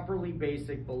call properly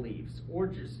basic beliefs. Or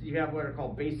just, you have what are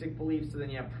called basic beliefs, and then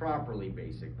you have properly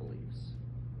basic beliefs.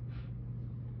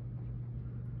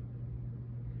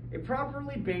 A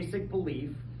properly basic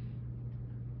belief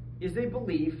is a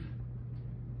belief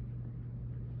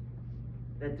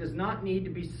that does not need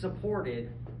to be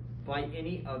supported by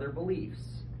any other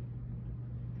beliefs.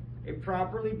 A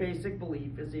properly basic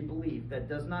belief is a belief that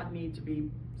does not need to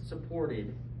be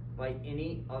supported by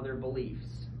any other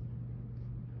beliefs.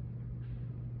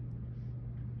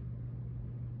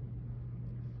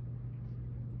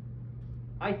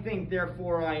 I think,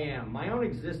 therefore I am. My own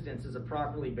existence is a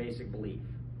properly basic belief.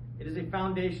 It is a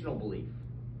foundational belief.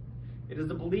 It is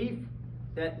a belief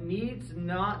that needs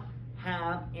not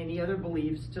have any other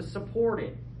beliefs to support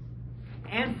it.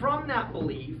 And from that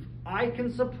belief, I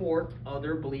can support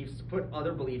other beliefs, put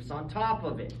other beliefs on top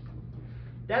of it.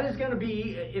 That is going to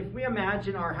be, if we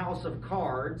imagine our house of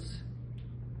cards,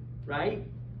 right?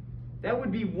 That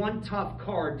would be one tough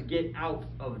card to get out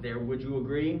of there, would you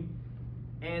agree?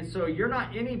 And so you're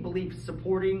not, any belief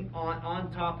supporting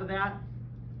on top of that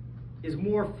is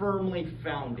more firmly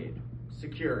founded,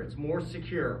 secure. It's more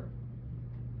secure.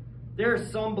 There are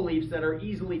some beliefs that are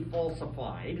easily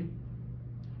falsified,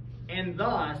 and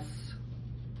thus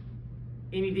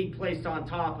anything placed on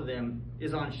top of them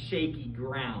is on shaky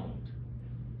ground,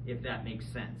 if that makes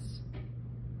sense.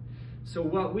 So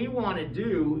what we want to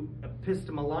do,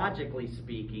 epistemologically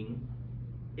speaking,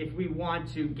 if we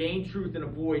want to gain truth and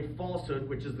avoid falsehood,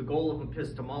 which is the goal of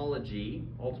epistemology,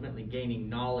 ultimately gaining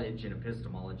knowledge in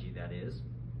epistemology, that is,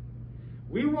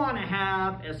 we want to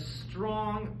have as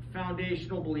strong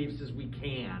foundational beliefs as we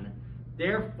can.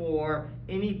 Therefore,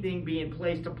 anything being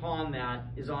placed upon that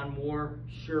is on more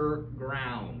sure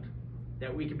ground,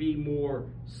 that we can be more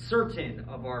certain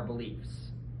of our beliefs.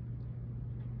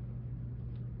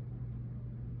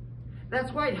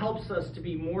 That's why it helps us to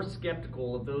be more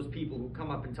skeptical of those people who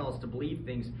come up and tell us to believe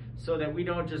things, so that we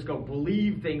don't just go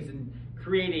believe things and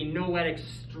create a noetic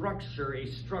structure, a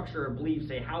structure of beliefs,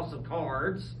 a house of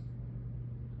cards,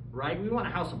 right? We want a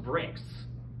house of bricks.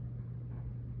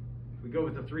 We go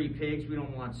with the 3 pigs. We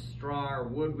don't want straw or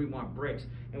wood. We want bricks.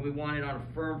 And we want it on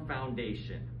a firm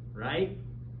foundation, right?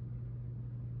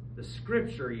 The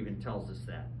scripture even tells us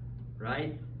that,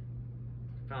 right?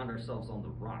 Found ourselves on the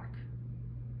rock,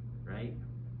 right?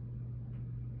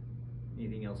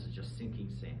 Anything else is just sinking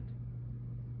sand.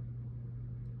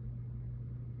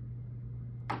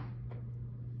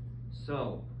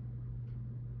 So,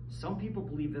 some people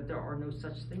believe that there are no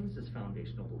such things as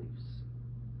foundational beliefs.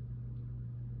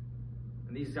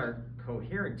 And these are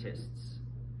coherentists.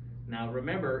 Now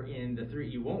remember, in the 3,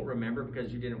 you won't remember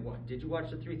because you didn't watch. Did you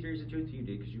watch the 3 Theories of Truth? You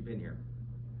did, because you've been here.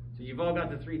 So you've all got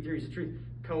the 3 Theories of Truth.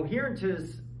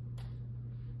 Coherentists,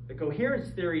 the coherence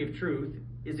theory of truth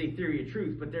is a theory of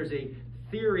truth, but there's a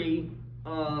theory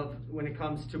of, when it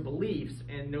comes to beliefs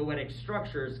and noetic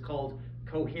structures, called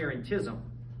coherentism.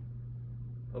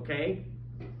 Okay?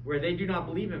 Where they do not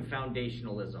believe in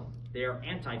foundationalism. They are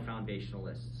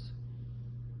anti-foundationalists.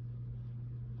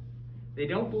 They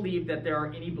don't believe that there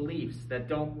are any beliefs that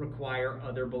don't require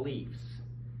other beliefs.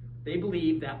 They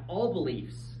believe that all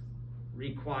beliefs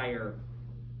require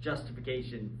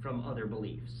justification from other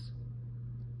beliefs.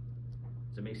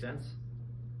 Does that make sense?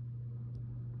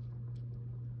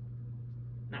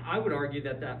 Now, I would argue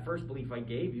that that first belief I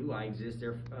gave you, I exist,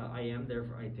 therefore I am,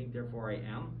 therefore I think, therefore I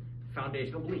am,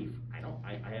 foundational belief.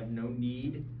 I have no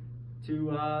need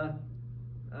to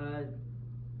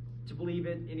believe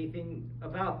in anything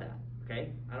about that.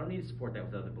 Okay? I don't need to support that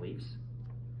with other beliefs.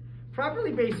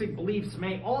 Properly basic beliefs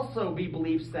may also be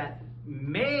beliefs that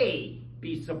may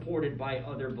be supported by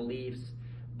other beliefs,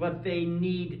 but they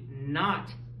need not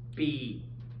be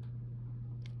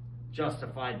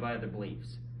justified by other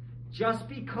beliefs. just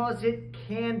because it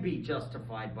can be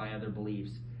justified by other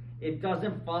beliefs, it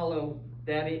doesn't follow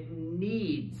that it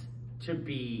needs to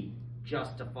be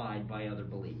justified by other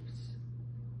beliefs.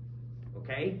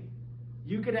 Okay?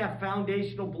 You could have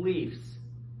foundational beliefs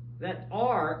that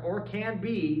are or can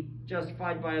be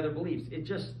justified by other beliefs. It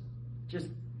just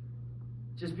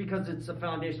because it's a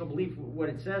foundational belief, what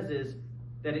it says is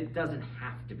that it doesn't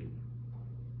have to be.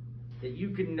 That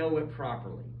you can know it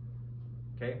properly.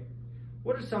 Okay?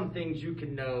 What are some things you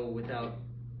can know without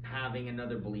having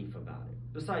another belief about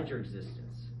it, besides your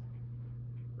existence?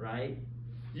 Right?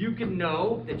 You can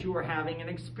know that you are having an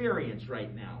experience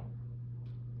right now.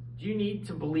 Do you need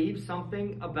to believe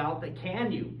something about that?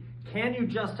 Can you? Can you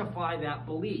justify that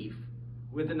belief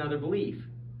with another belief?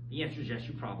 The answer is yes,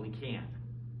 you probably can.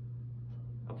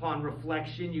 Upon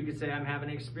reflection, you could say, I'm having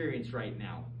an experience right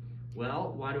now.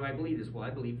 Well, why do I believe this? Well, I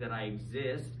believe that I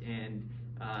exist, and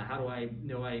how do I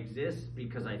know I exist?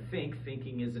 Because I think.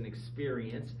 Thinking is an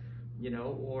experience,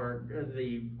 or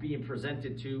the being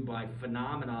presented to by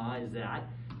phenomena is that,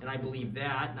 and I believe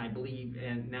that,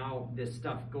 and now this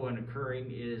stuff occurring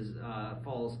is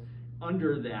falls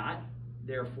under that.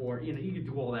 Therefore, you can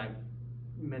do all that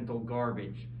mental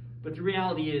garbage. But the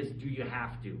reality is, do you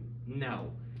have to?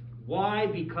 No. Why?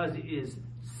 Because it is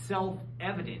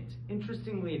self-evident.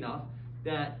 Interestingly enough,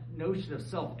 that notion of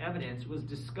self-evidence was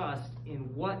discussed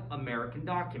in what American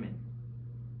document?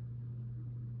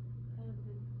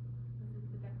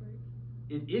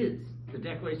 It is the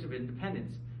Declaration of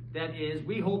Independence. That is,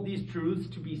 we hold these truths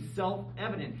to be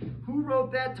self-evident. Who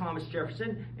wrote that? Thomas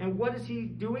Jefferson. And what is he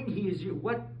doing?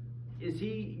 What is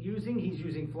he using? He's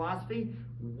using philosophy.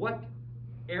 What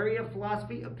area of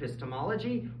philosophy?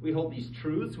 Epistemology. We hold these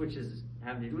truths, which is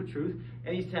having to do with truth,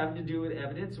 and he's having to do with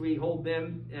evidence. We hold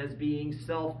them as being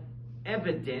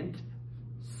self-evident.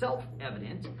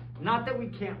 Self-evident. Not that we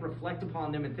can't reflect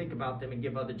upon them and think about them and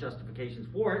give other justifications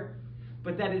for it,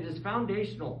 but that it is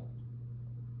foundational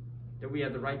that we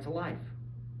have the right to life.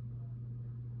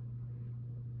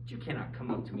 You cannot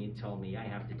come up to me and tell me I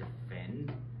have to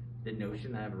defend the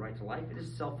notion that I have a right to life. It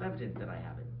is self-evident that I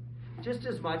have it. Just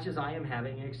as much as I am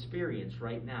having an experience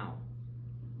right now.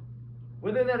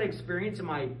 Whether that experience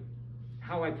and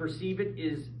how I perceive it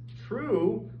is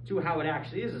true to how it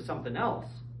actually is something else.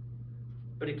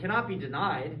 But it cannot be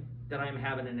denied that I am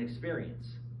having an experience.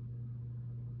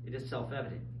 It is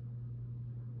self-evident.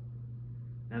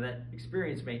 Now that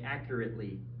experience may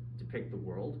accurately depict the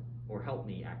world, or help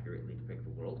me accurately depict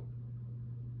the world,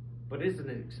 but it is an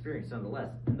experience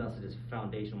nonetheless, and thus it is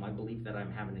foundational. My belief that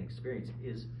I'm having an experience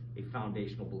is a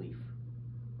foundational belief.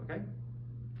 Okay?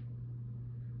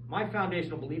 My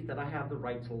foundational belief that I have the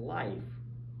right to life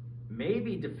may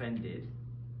be defended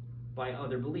by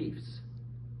other beliefs.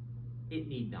 It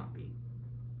need not be.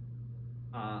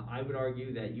 I would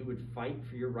argue that you would fight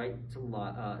for your right to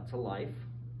life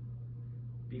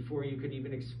before you could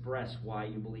even express why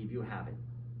you believe you have it.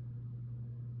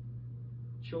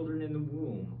 Children in the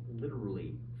womb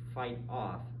literally fight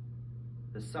off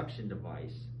the suction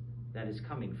device that is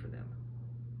coming for them.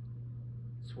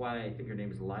 That's why I think her name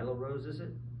is Lila Rose, is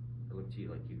it? I look to you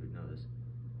like you would know this.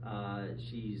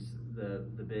 She's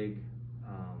the big,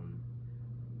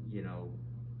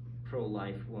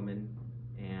 pro-life woman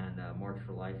and March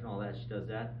for Life and all that. She does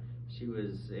that. She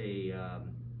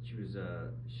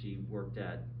worked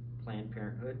at Planned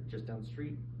Parenthood just down the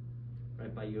street,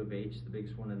 right by U of H, the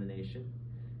biggest one in the nation.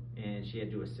 And she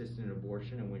had to assist in an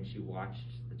abortion, and when she watched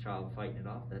the child fighting it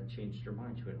off, that changed her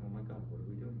mind. She went, oh my God, what are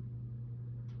we doing?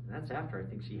 And that's after I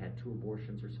think she had 2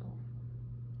 abortions herself.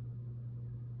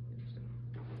 Interesting.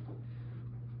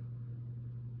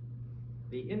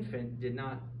 The infant did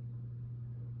not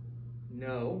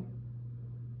know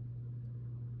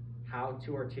how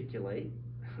to articulate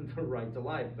the right to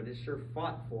life, but it sure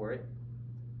fought for it,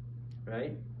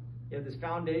 right? You have this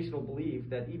foundational belief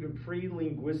that even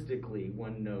pre-linguistically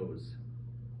one knows.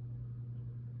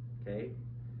 Okay?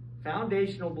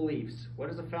 Foundational beliefs. What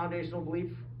is a foundational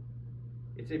belief?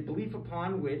 It's a belief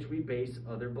upon which we base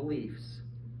other beliefs.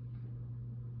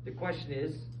 The question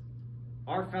is,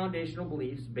 are foundational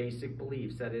beliefs basic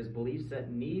beliefs? That is, beliefs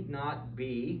that need not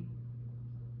be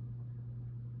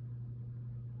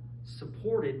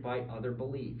supported by other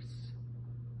beliefs.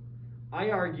 I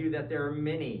argue that there are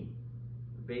many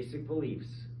basic beliefs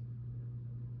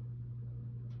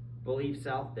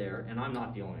out there, and I'm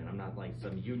not the only one. I'm not like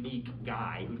some unique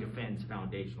guy who defends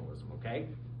foundationalism, okay?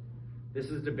 This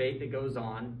is debate that goes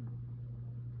on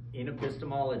in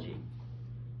epistemology.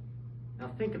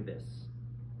 Now think of this.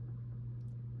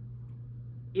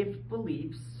 If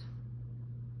beliefs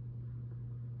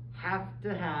have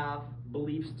to have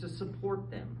beliefs to support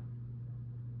them,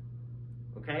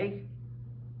 Okay?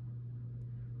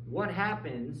 What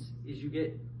happens is you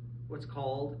get what's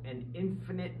called an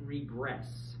infinite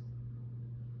regress.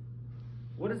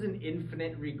 What is an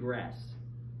infinite regress?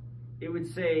 It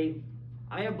would say,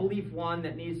 I have belief 1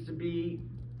 that needs to be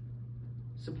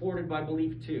supported by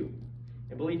belief 2.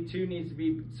 And belief 2 needs to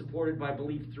be supported by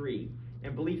belief 3.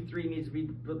 And belief 3 needs to be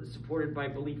supported by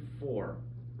belief 4.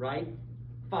 Right?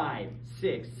 5,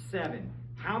 6, 7.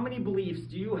 How many beliefs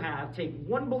do you have? Take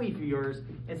one belief of yours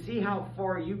and see how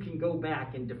far you can go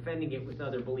back in defending it with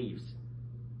other beliefs.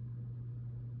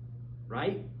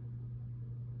 Right?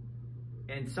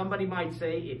 And somebody might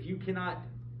say, if you cannot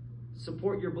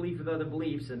support your belief with other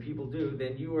beliefs, and people do,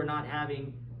 then you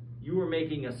are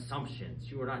making assumptions.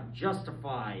 You are not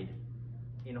justified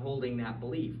in holding that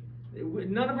belief.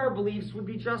 None of our beliefs would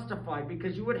be justified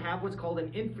because you would have what's called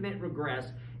an infinite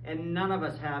regress, and none of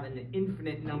us have an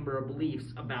infinite number of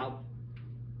beliefs about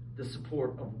the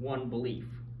support of one belief.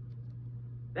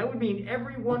 That would mean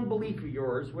every one belief of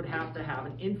yours would have to have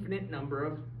an infinite number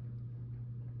of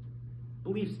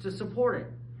beliefs to support it.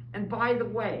 And by the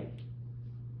way,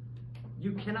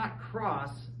 you cannot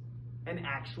cross an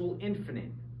actual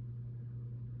infinite.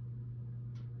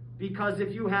 Because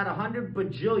if you had 100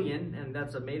 bajillion, and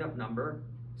that's a made-up number,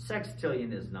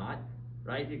 sextillion is not,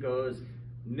 right? It goes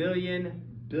million,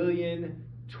 billion,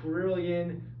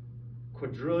 trillion,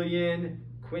 quadrillion,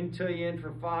 quintillion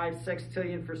for 5,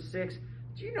 sextillion for 6.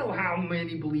 Do you know how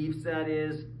many beliefs that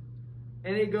is?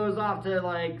 And it goes off to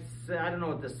like, I don't know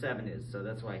what the 7 is, so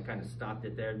that's why I kind of stopped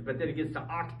it there. But then it gets to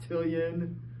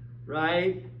octillion,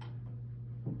 right?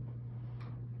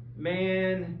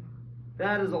 Man,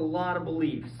 that is a lot of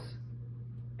beliefs.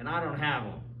 And I don't have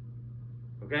them.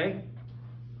 Okay?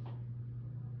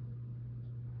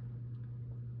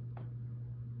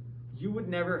 You would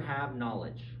never have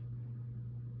knowledge.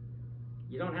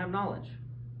 You don't have knowledge.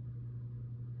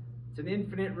 It's an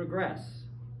infinite regress.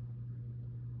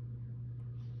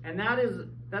 And that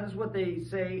is what they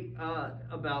say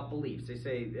about beliefs. They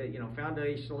say that,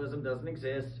 foundationalism doesn't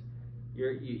exist.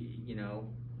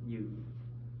 You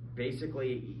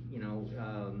basically,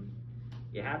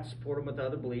 you have to support them with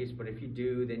other beliefs, but if you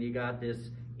do, then you got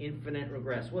this infinite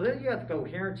regress. Well, then you have the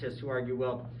coherentists who argue,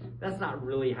 well, that's not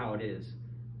really how it is.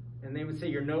 And they would say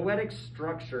your noetic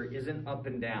structure isn't up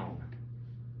and down.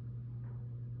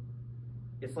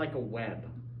 It's like a web,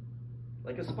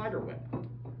 like a spider web.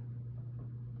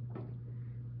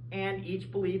 And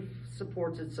each belief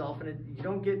supports itself, and you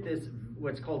don't get this,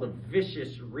 what's called a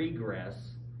vicious regress,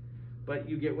 but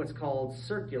you get what's called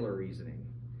circular reasoning.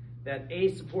 That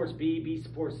A supports B, B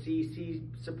supports C, C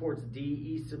supports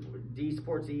D, D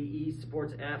supports E, E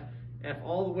supports F, F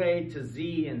all the way to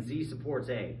Z, and Z supports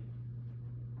A.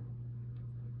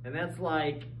 And that's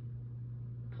like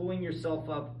pulling yourself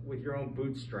up with your own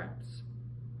bootstraps.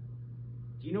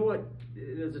 Do you know what,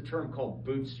 there's a term called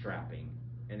bootstrapping,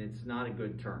 and it's not a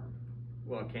good term.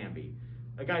 Well, it can be.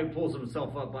 A guy who pulls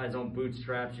himself up by his own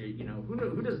bootstraps,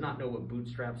 who does not know what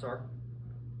bootstraps are?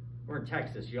 We're in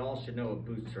Texas. You all should know what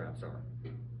bootstraps are.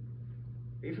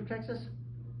 Are you from Texas?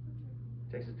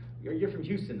 Texas. You're from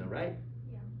Houston, though, right?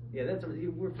 Yeah. Yeah,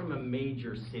 we're from a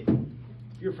major city.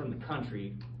 If you're from the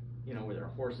country, where there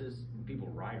are horses, people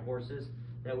ride horses,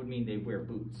 that would mean they wear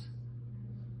boots.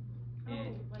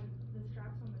 And like the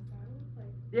straps on the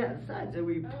sides? Yeah, the sides. And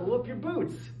we pull up your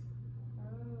boots. Oh.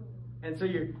 And so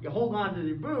you hold on to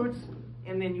your boots,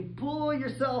 and then you pull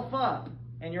yourself up.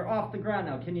 And you're off the ground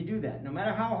now. Can you do that? No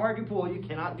matter how hard you pull, you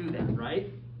cannot do that, right?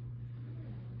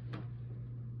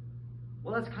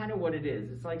 Well, that's kind of what it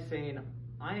is. It's like saying,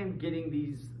 I am getting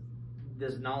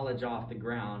this knowledge off the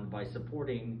ground by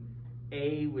supporting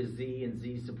A with Z and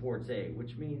Z supports A,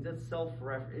 which means it's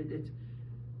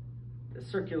it's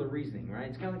circular reasoning, right?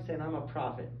 It's kind of like saying, I'm a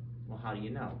prophet. Well, how do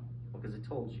you know? Well, because it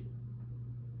told you.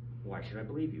 Why should I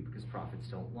believe you? Because prophets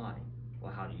don't lie.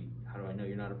 Well, how do I know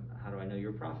you're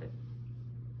a prophet?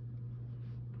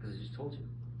 Because I just told you.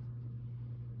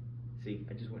 See,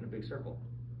 I just went in a big circle.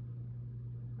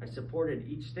 I supported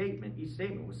each statement. Each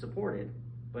statement was supported,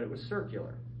 but it was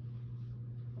circular.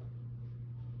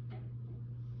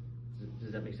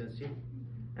 Does that make sense to you?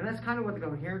 And that's kind of what the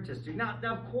coherentists do. Now,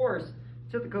 of course,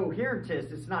 to the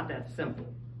coherentists, it's not that simple.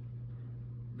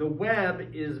 The web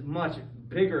is much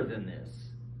bigger than this,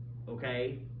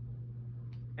 okay?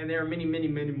 And there are many, many,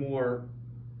 many more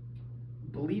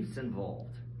beliefs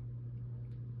involved.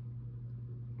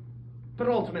 But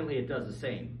ultimately it does the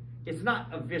same. It's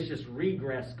not a vicious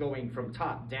regress going from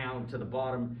top down to the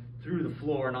bottom through the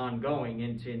floor and ongoing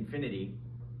into infinity.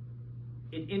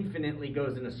 It infinitely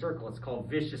goes in a circle. It's called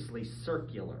viciously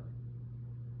circular.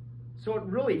 So it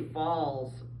really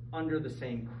falls under the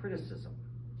same criticism.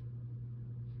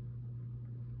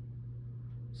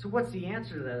 So what's the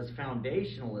answer to that is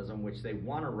foundationalism, which they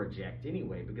want to reject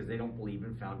anyway because they don't believe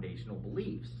in foundational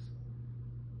beliefs.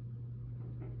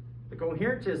 The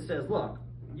coherentist says, look,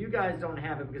 you guys don't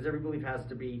have it because every belief has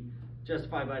to be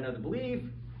justified by another belief.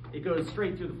 It goes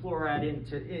straight through the fluoride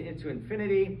into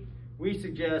infinity. We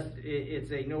suggest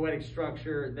it's a noetic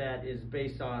structure that is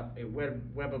based on a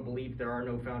web of belief. There are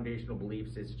no foundational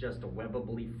beliefs. It's just a web of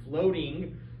belief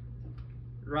floating,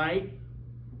 right,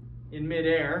 in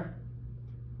midair.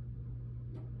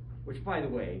 Which, by the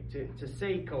way, to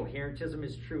say coherentism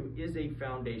is true is a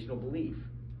foundational belief,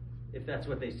 if that's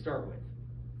what they start with.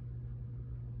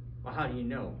 Well, how do you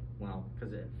know? Well,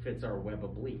 because it fits our web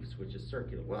of beliefs, which is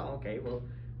circular. Well, okay, well,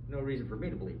 no reason for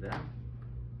me to believe that.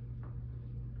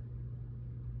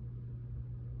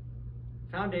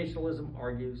 Foundationalism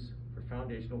argues for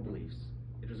foundational beliefs.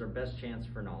 It is our best chance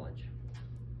for knowledge.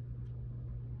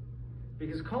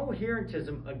 Because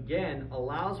coherentism, again,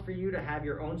 allows for you to have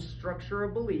your own structure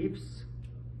of beliefs.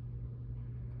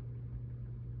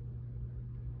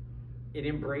 It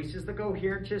embraces the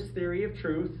coherentist theory of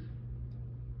truth.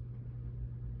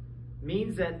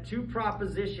 Means that two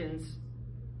propositions,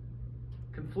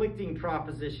 conflicting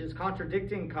propositions,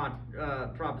 contradicting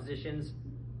propositions,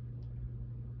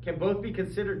 can both be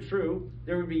considered true.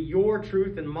 There would be your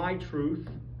truth and my truth,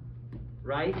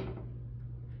 right?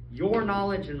 Your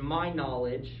knowledge and my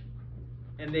knowledge,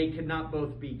 and they could not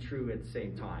both be true at the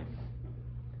same time.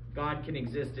 God can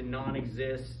exist and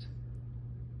non-exist.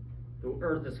 The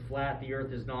earth is flat, the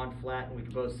earth is non-flat, and we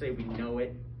can both say we know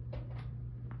it,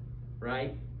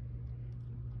 right?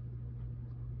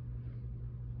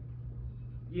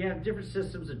 You have different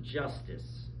systems of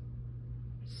justice.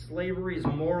 Slavery is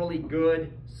morally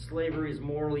good, slavery is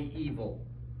morally evil.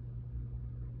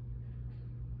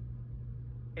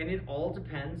 And it all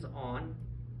depends on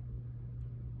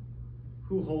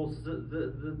who holds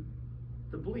the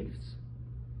beliefs.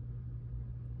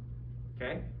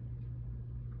 Okay?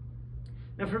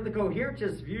 Now, from the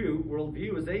coherentist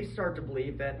worldview, is they start to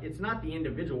believe that it's not the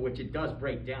individual, which it does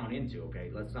break down into,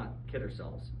 okay? Let's not kid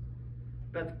ourselves.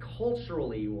 But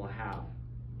culturally, we'll have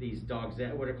these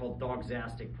what are called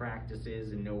doxastic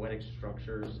practices and noetic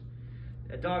structures.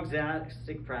 A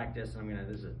doxastic practice,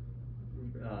 this is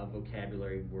a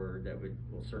vocabulary word that will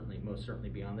most certainly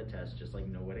be on the test, just like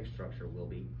noetic structure will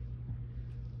be.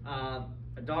 A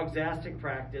doxastic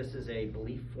practice is a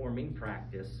belief-forming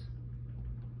practice.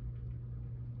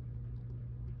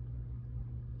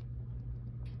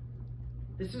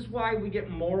 This is why we get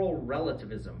moral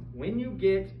relativism. When you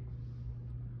get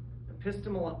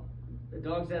a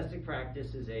doxastic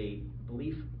practice is a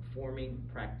belief-forming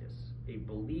practice. A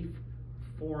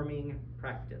belief-forming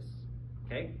practice.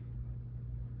 Okay?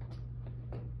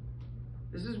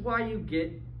 This is why you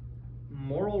get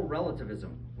moral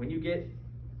relativism. When you get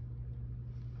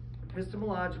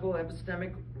epistemological,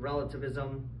 epistemic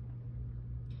relativism,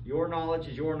 your knowledge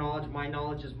is your knowledge, my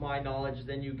knowledge is my knowledge,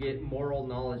 then you get moral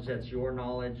knowledge, that's your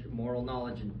knowledge, moral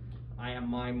knowledge, and I am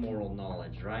my moral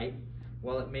knowledge, right?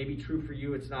 Well, it may be true for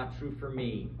you, it's not true for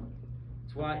me.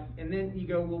 That's why, and then you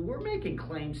go, well, we're making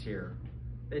claims here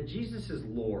that Jesus is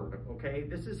Lord, okay?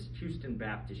 This is Houston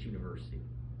Baptist University.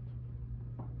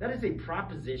 That is a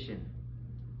proposition.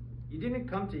 You didn't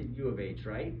come to U of H,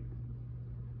 right?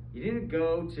 You didn't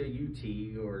go to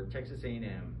UT or Texas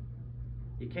A&M.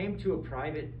 You came to a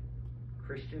private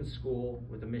Christian school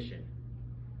with a mission.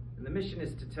 And the mission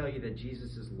is to tell you that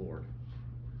Jesus is Lord,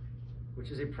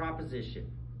 which is a proposition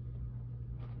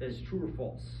that is true or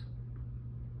false.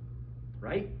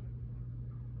 Right?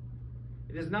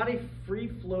 It is not a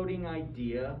free-floating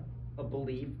idea, a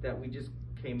belief that we just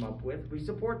came up with. We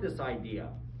support this idea.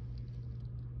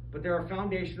 But there are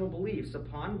foundational beliefs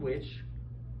upon which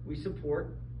we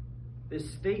support this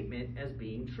statement as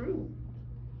being true.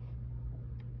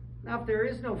 Now, if there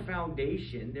is no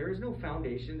foundation, there is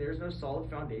no solid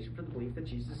foundation for the belief that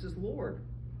Jesus is Lord.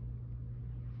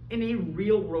 In a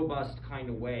real robust kind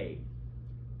of way.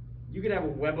 You could have a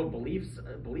web of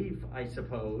belief, I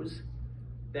suppose,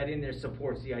 that in there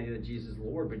supports the idea that Jesus is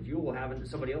Lord, but you will have,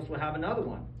 somebody else will have another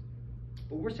one.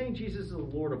 But we're saying Jesus is the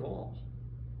Lord of all.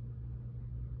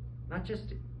 Not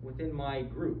just within my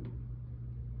group.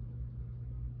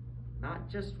 Not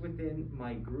just within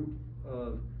my group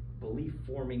of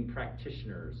belief-forming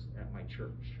practitioners at my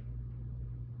church.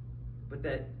 But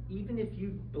that even if you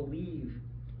believe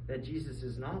that Jesus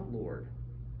is not Lord,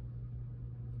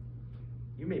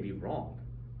 you may be wrong.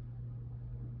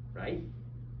 Right?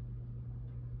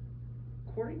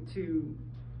 According to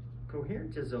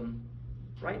coherentism,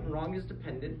 right and wrong is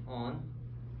dependent on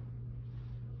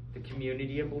the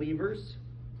community of believers,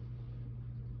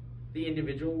 the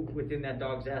individual within that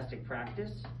dogmastic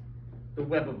practice, the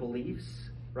web of beliefs,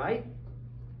 right?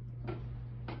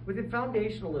 Within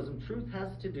foundationalism, truth has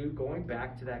to do going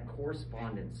back to that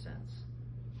correspondence sense.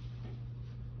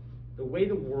 The way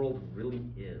the world really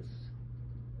is.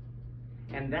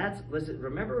 And that's, listen,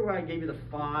 remember where I gave you the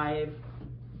 5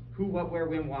 who, what, where,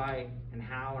 when, why, and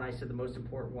how, and I said the most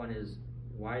important one is,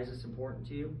 why is this important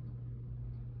to you?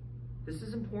 This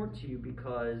is important to you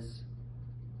because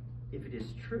if it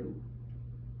is true,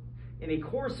 in a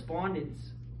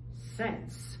correspondence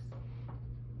sense,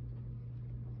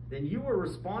 then you are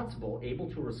responsible,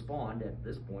 able to respond at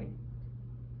this point.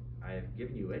 I have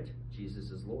given you it.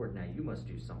 Jesus is Lord. Now you must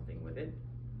do something with it.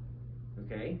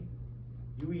 Okay?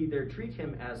 You either treat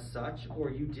him as such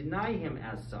or you deny him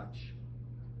as such.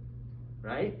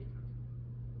 Right?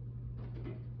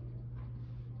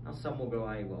 Now some will go,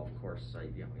 well, of course, it's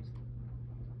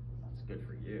good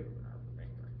for you.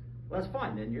 Well, that's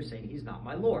fine. Then you're saying he's not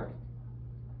my Lord.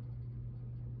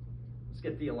 Let's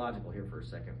get theological here for a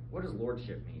second. What does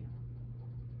lordship mean?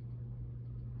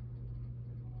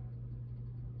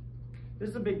 This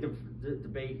is a big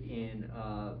debate in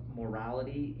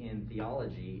morality in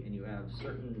theology, and you have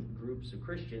certain groups of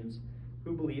Christians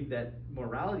who believe that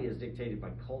morality is dictated by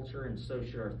culture, and so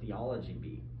should our theology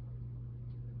be.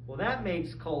 Well, that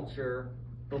makes culture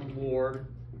the Lord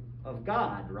of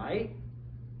God, right?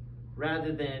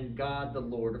 Rather than God, the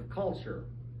Lord of culture.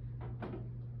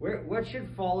 What should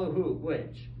follow who?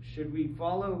 Which? Should we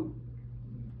follow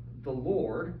the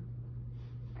Lord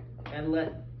and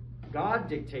let God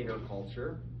dictate our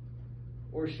culture,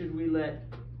 or should we let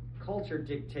culture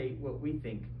dictate what we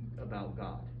think about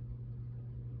God?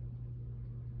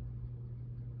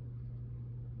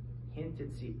 Hint,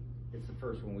 it's the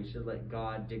first one. We should let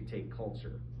God dictate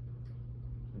culture.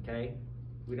 Okay?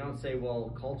 We don't say,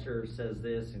 well, culture says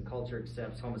this, and culture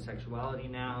accepts homosexuality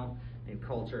now, and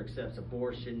culture accepts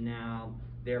abortion now,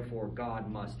 therefore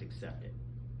God must accept it.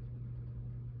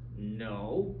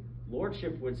 No.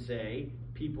 Lordship would say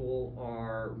people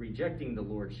are rejecting the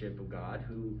lordship of God,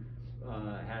 who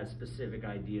has specific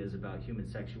ideas about human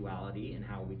sexuality and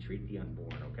how we treat the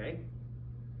unborn, okay?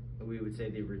 And we would say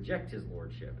they reject his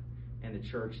lordship. And the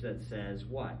church that says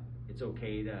what? It's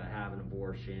okay to have an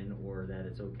abortion, or that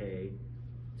it's okay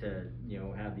to,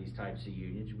 have these types of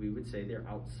unions, we would say they're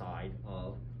outside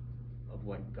of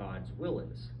what God's will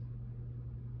is.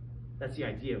 That's the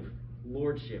idea of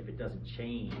lordship. It doesn't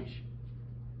change,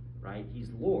 right? He's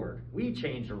Lord. We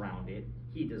change around it.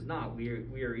 He does not. We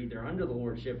are either under the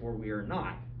lordship or we are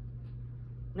not.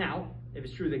 Now, if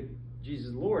it's true that Jesus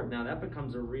is Lord, now that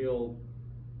becomes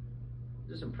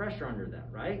there's some pressure under that,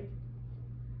 right?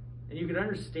 And you can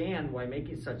understand why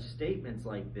making such statements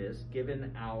like this,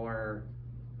 given our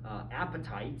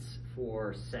appetites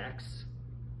for sex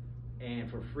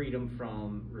and for freedom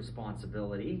from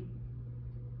responsibility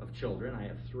of children. I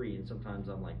have 3, and sometimes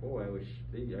I'm like, I wish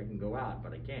I can go out,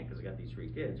 but I can't because I got these 3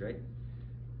 kids, right?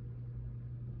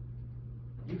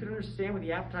 You can understand with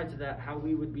the appetites of that how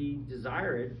we would be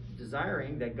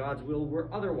desiring that God's will were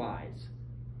otherwise.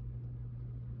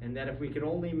 And that if we could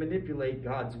only manipulate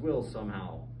God's will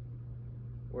somehow,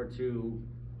 or to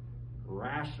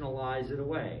rationalize it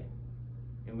away,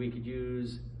 and we could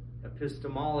use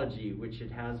epistemology, which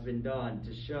it has been done,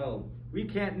 to show we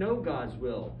can't know God's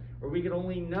will, or we could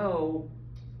only know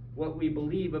what we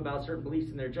believe about certain beliefs,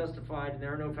 and they're justified, and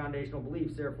there are no foundational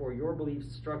beliefs, therefore your belief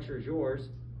structure is yours,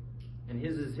 and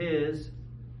his is his.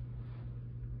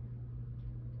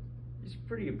 These are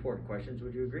pretty important questions,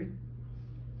 would you agree?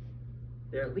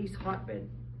 They're at least hotbed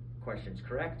questions,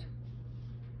 correct?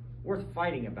 Worth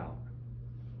fighting about.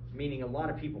 Meaning a lot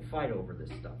of people fight over this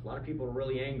stuff. A lot of people are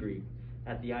really angry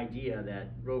at the idea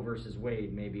that Roe versus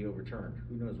Wade may be overturned.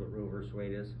 Who knows what Roe versus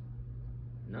Wade is?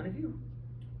 None of you?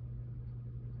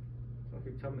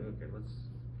 Okay, tell me, okay,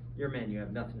 you're men, you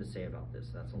have nothing to say about this.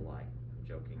 That's a lie. I'm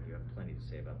joking. You have plenty to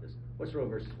say about this. What's Roe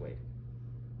versus Wade?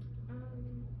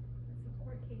 It's a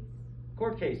court case.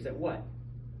 Court case that what?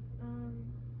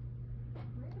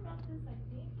 Right about this, I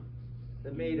think.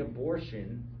 That made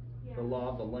abortion the law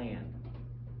of the land.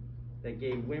 That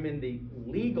gave women the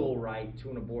legal right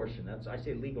to an abortion. I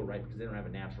say legal right because they don't have a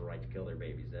natural right to kill their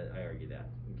babies. I argue that.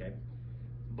 Okay,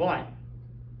 but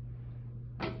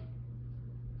it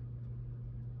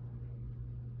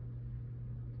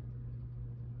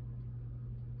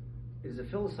is a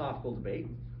philosophical debate.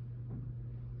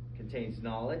 Contains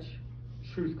knowledge,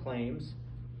 truth claims,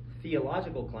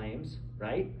 theological claims,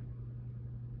 right?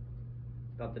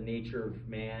 About the nature of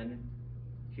man.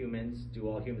 Humans, do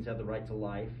all humans have the right to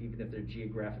life, even if they're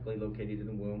geographically located in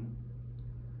the womb?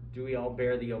 Do we all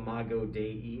bear the imago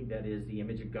Dei, that is the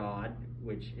image of God,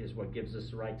 which is what gives us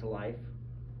the right to life,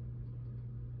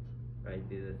 right?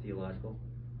 The theological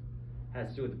has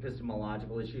to do with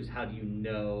epistemological issues. How do you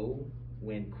know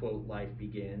when, quote, life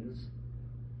begins?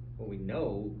 Well, we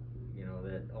know,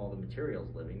 that all the material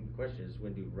is living. The question is,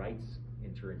 when do rights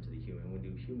enter into the human? When do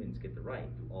humans get the right?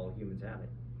 Do all humans have it?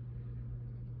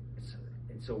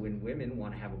 And so when women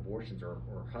want to have abortions, or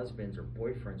husbands or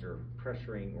boyfriends are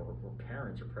pressuring, or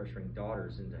parents are pressuring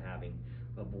daughters into having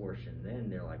abortion, then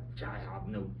they're like, I have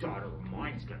no daughter of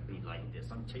mine's going to be like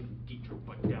this. I'm taking get your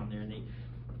butt down there.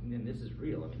 And this is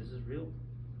real. I mean, this is real.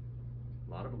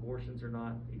 A lot of abortions are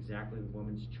not exactly the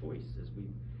woman's choice, as a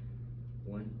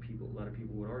lot of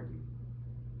people would argue.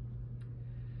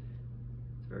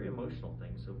 It's a very emotional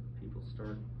thing, so it's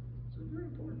very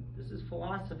important. This is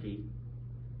philosophy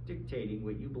dictating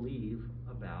what you believe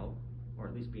about, or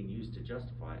at least being used to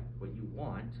justify what you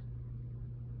want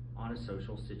on a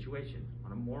social situation,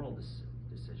 on a moral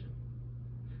decision.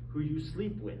 Who you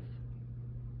sleep with,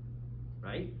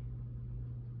 right,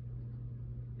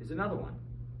 is another one.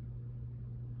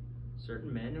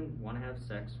 Certain men want to have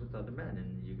sex with other men,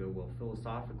 and you go, well,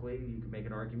 philosophically, you can make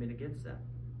an argument against that.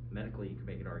 Medically, you can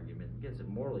make an argument against it.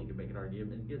 Morally, you can make an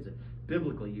argument against it.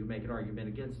 Biblically, you make an argument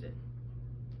against it.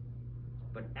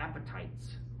 But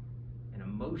appetites and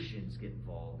emotions get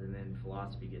involved, and then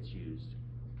philosophy gets used,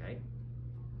 okay?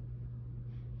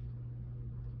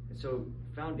 And so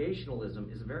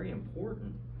foundationalism is a very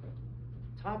important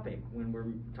topic when we're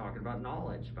talking about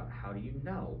knowledge, about how do you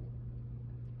know?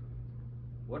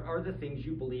 What are the things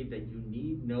you believe that you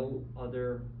need no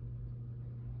other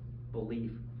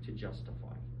belief to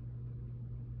justify?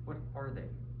 What are they?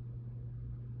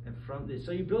 And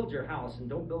so you build your house, and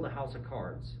don't build a house of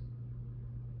cards.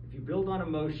 If you build on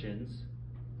emotions,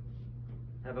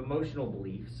 have emotional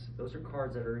beliefs, those are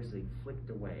cards that are easily flicked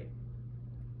away.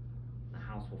 The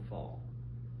house will fall.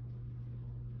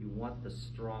 You want the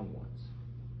strong ones.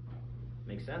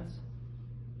 Make sense?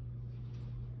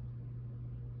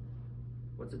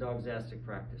 What's a dogzastic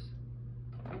practice?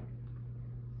 A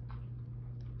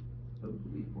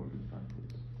belief forming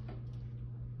practice.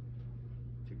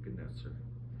 Take good notes, sir.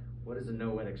 What is a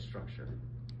noetic structure?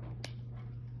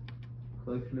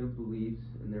 Collection of beliefs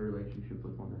and their relationship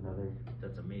with one another.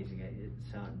 That's amazing. You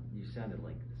sounded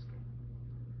like this guy.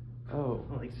 Oh.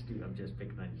 Like Stu. I'm just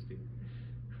picking on you, Stu.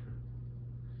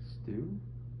 Stu?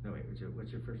 No, wait.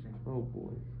 What's your first name? Oh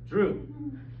boy. Drew.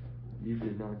 You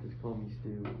did not just call me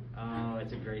Stu. Oh,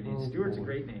 it's a great name. Oh, Stuart's boy. a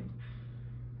great name.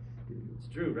 Stu. It's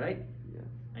Drew, right? Yeah.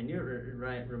 I knew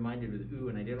it reminded with ooh,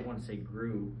 and I didn't want to say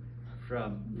Gru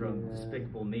from Yeah.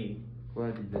 Despicable Me.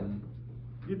 Glad you didn't.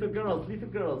 Little girls.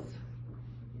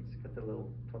 Just got the little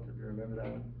puppet. Remember that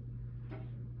one?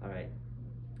 All right.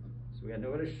 So we got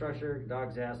noetic structure,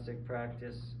 dogzastic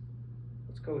practice.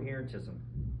 What's coherentism?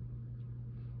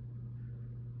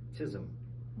 Tism.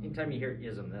 Anytime you hear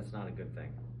ism, that's not a good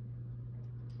thing.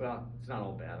 Well, it's not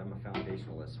all bad. I'm a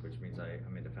foundationalist, which means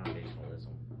I'm into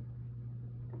foundationalism.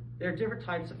 There are different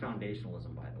types of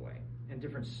foundationalism, by the way, and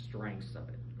different strengths of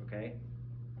it, okay?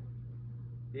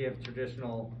 You have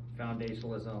traditional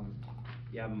foundationalism,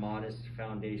 you have modest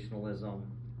foundationalism.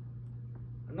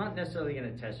 I'm not necessarily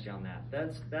going to test you on that.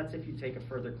 That's if you take a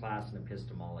further class in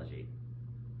epistemology,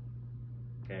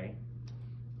 okay?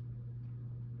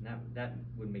 That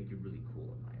would make you really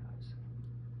cool in my eyes.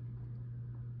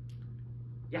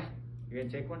 Yeah, you're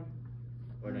gonna take one?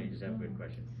 Or no, you just have a good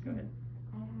question. Go ahead.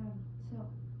 So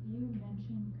you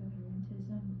mentioned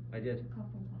coherentism I did. a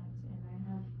couple times, and I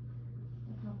have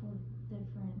a couple of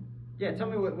different. Yeah, tell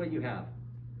me what you have.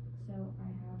 So I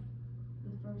have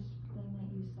the first thing that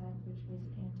you said, which was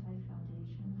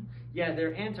anti-foundation. Yeah,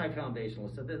 they're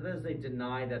anti-foundationalists. So that is, they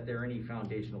deny that there are any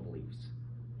foundational beliefs.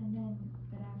 And then,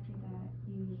 but after that,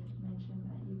 you mentioned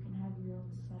that you can have your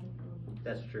own set of beliefs.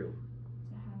 That's true.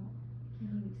 So how can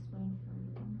you explain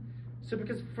further on that? So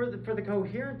because for the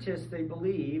coherentists, they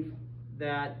believe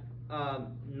that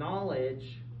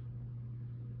knowledge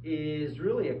is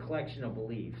really a collection of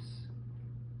beliefs.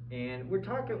 And when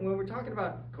we're talking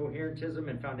about coherentism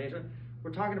and foundation,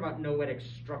 we're talking about noetic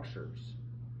structures.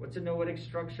 What's a noetic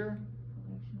structure?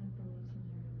 Collection of beliefs and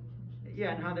their relationships.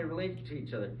 Yeah, and how they relate to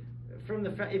each other.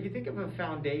 If you think of a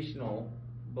foundational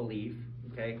belief,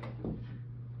 okay.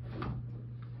 And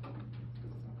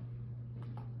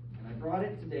I brought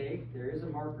it today. There is a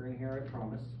marker in here, I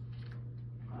promise.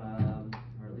 Or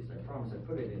at least I promise I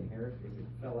put it in here. If it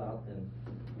fell out, then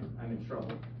I'm in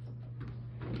trouble.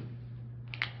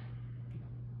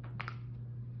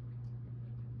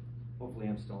 Hopefully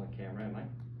I'm still on camera, am I?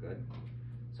 Good.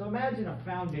 So imagine a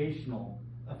foundation of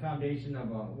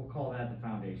we'll call that the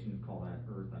foundation, call that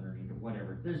earth underneath it,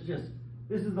 whatever. There's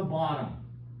This is the bottom.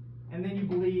 And then you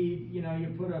believe, you know, you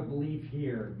put a belief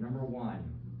here, number 1,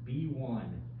 B1,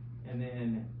 and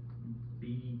then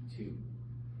B2,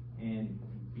 and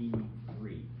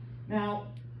B3. Now,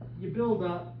 you build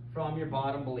up from your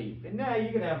bottom belief. And now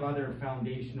you can have other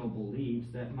foundational beliefs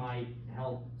that might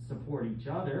help support each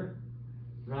other,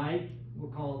 right?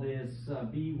 We'll call this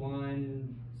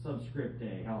B1 subscript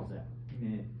A. How's that?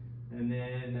 And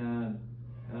then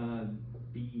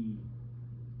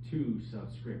B2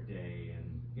 subscript A.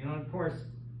 And, you know, of course,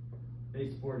 they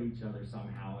support each other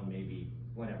somehow and maybe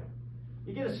whatever.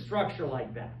 You get a structure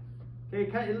like that.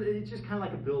 Okay, it's just kind of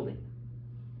like a building.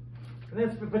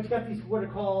 And but you got these what are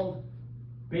called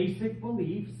basic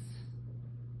beliefs,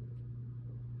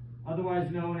 otherwise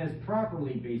known as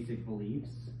properly basic beliefs.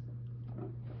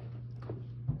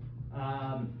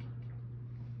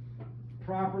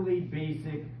 Properly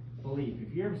basic belief.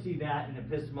 If you ever see that in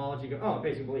epistemology, you go, oh,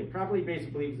 basic belief. Properly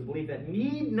basic belief is a belief that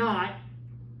need not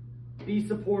be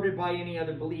supported by any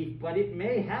other belief, but it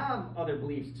may have other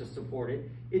beliefs to support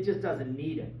it. It just doesn't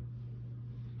need it.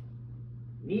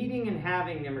 Needing and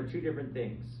having them are two different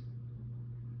things.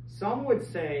 Some would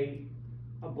say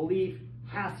a belief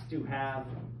has to have,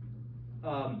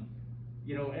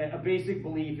 you know, a basic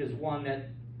belief is one that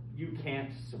you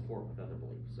can't support with other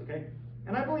beliefs, okay?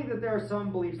 And I believe that there are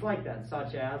some beliefs like that,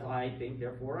 such as, I think,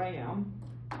 therefore I am.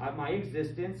 My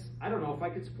existence, I don't know if I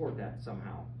could support that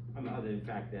somehow. Other than the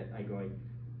fact that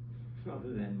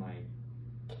other than my,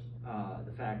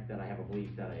 the fact that I have a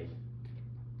belief that I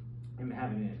am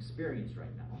having an experience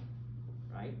right now,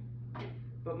 right?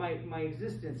 But my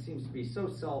existence seems to be so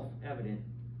self-evident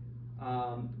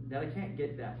that I can't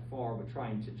get that far with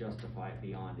trying to justify it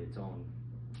beyond its own,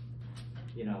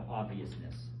 you know,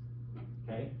 obviousness,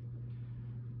 okay?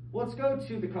 Let's go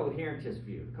to the coherentist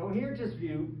view. The coherentist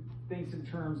view thinks in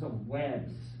terms of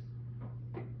webs,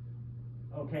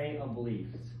 okay, of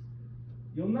beliefs.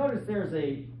 You'll notice there's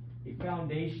a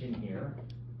foundation here.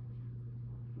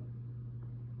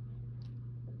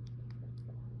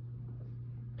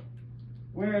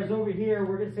 Whereas over here,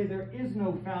 we're going to say there is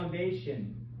no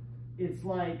foundation. It's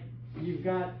like you've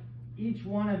got each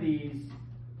one of these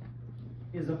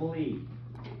is a belief.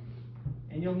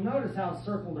 And you'll notice how it's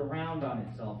circled around on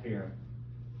itself here.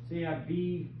 So you have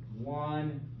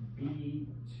B1,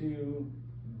 B2,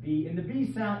 B. And the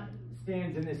B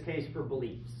stands in this case for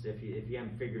beliefs, if you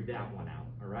haven't figured that one out,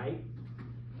 all right?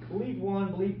 Belief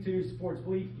 1, belief 2 supports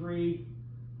belief 3,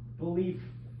 belief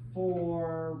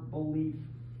 4, belief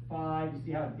 5. You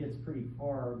see how it gets pretty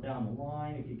far down the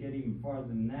line. It could get even farther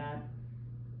than that.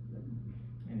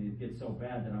 And it gets so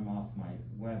bad that I'm off my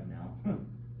web now.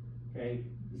 Okay,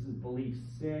 this is belief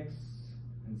 6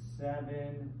 and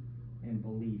 7 and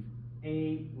belief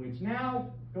 8, which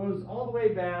now goes all the way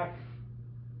back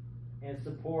and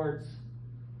supports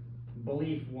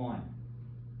belief 1.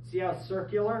 See how it's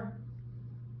circular?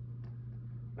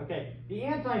 Okay, the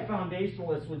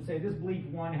anti-foundationalists would say this belief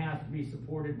 1 has to be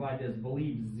supported by this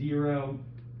belief 0,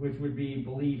 which would be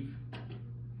belief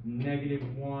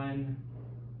 -1,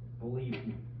 belief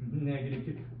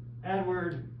 -2.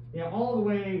 Edward, you know, all the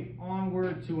way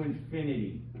onward to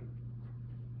infinity.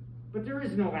 But there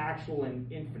is no actual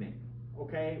infinite,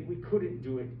 okay? We couldn't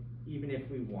do it even if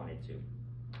we wanted to.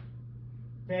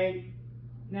 Okay,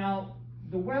 now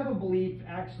the web of belief,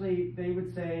 actually, they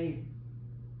would say,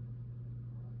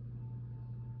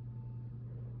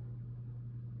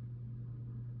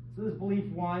 so this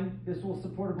belief 1, this will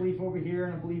support a belief over here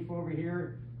and a belief over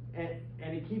here, and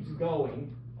it keeps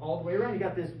going all the way around. You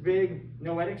got this big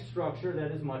noetic structure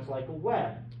that is much like a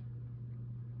web.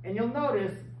 And you'll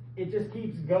notice it just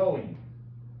keeps going.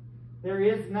 There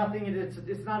is nothing,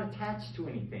 it's not attached to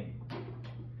anything.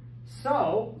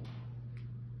 So,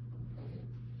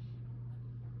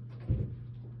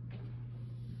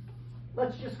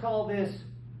 let's just call this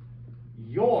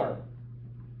your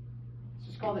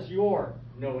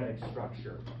noetic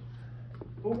structure.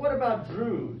 But what about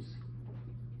Drew's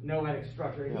noetic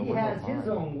structure? Yeah, he what has about his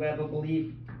mine? own web of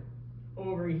belief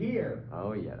over here.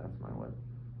 Oh yeah, that's my web.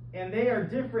 And they are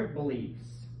different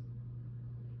beliefs.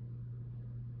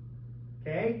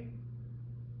 Okay?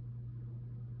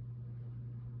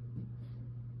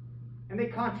 And they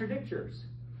contradict yours.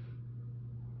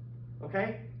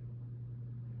 Okay?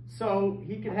 So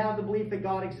he could have the belief that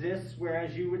God exists,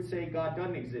 whereas you would say God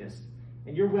doesn't exist.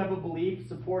 And your web of belief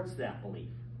supports that belief,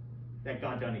 that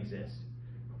God doesn't exist.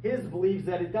 His believes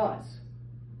that it does.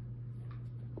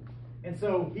 And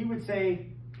so he would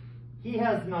say, he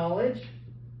has knowledge,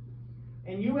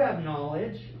 and you have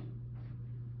knowledge.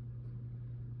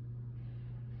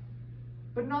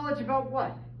 But knowledge about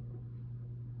what?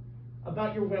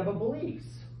 About your web of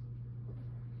beliefs.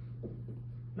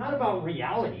 not about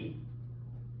reality.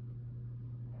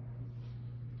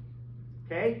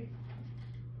 Okay?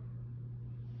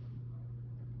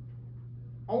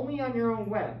 Only on your own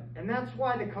web. And that's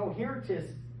why the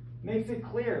coherentist makes it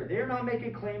clear. They're not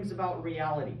making claims about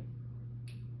reality.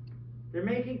 They're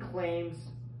making claims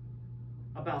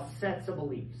about sets of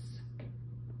beliefs.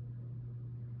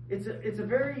 It's a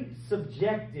very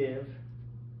subjective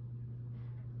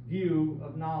view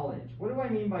of knowledge. What do I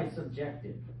mean by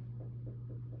subjective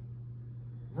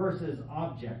versus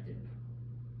objective?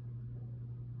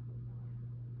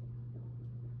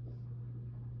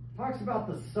 Talks about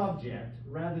the subject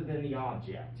rather than the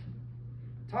object.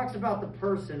 Talks about the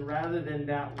person rather than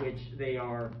that which they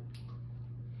are,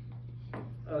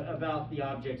 about the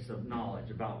objects of knowledge,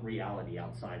 about reality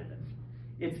outside of them.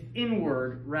 It's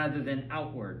inward rather than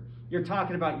outward. You're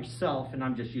talking about yourself, and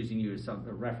I'm just using you as a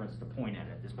reference to point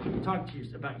at this point. You're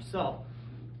talking about yourself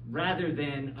rather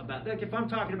than about, like if I'm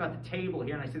talking about the table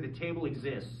here and I say the table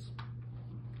exists,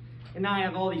 and now I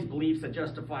have all these beliefs that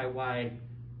justify why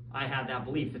I have that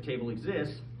belief the table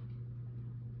exists,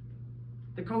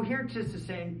 the coherentist is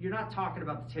saying you're not talking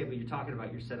about the table, you're talking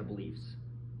about your set of beliefs,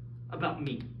 about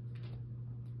me.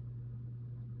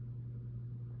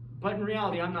 But in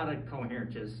reality, I'm not a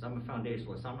coherentist, I'm a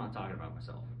foundationalist, I'm not talking about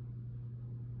myself.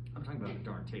 I'm talking about the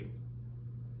darn table.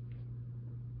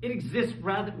 It exists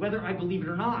whether I believe it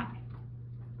or not.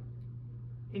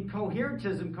 In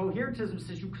coherentism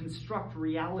says you construct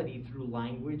reality through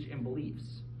language and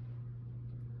beliefs.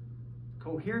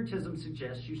 Coherentism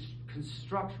suggests you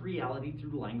construct reality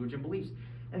through language and beliefs.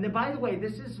 And then, by the way,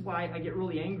 this is why I get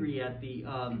really angry at the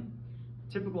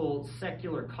typical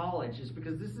secular college, is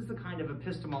because this is the kind of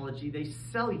epistemology they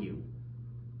sell you.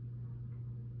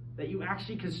 That you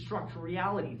actually construct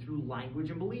reality through language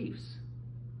and beliefs.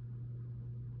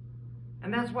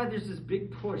 And that's why there's this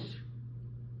big push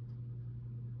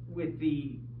with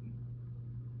this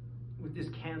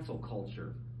cancel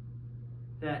culture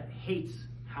that hates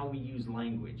how we use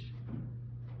language.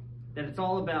 That it's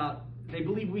all about, they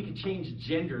believe we can change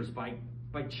genders by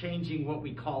changing what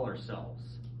we call ourselves.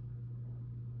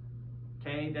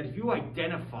 Okay? That if you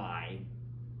identify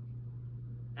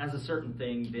as a certain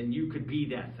thing, then you could be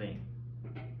that thing.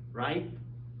 Right?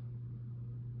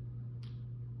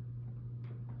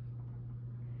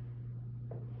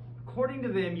 According to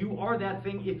them, you are that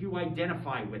thing if you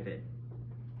identify with it.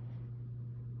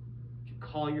 If you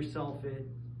call yourself it,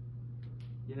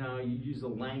 you use the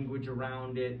language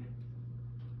around it.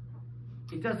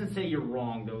 It doesn't say you're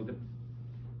wrong, though.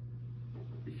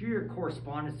 If you're a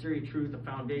correspondence theory, truth, a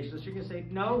foundationalist, you're going to say,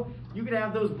 no, you could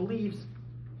have those beliefs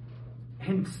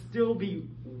and still be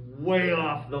way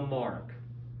off the mark.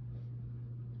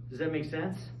 Does that make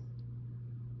sense?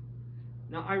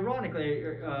 Now, ironically,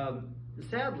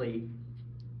 sadly,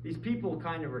 these people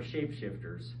kind of are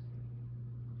shapeshifters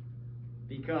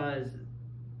because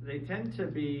they tend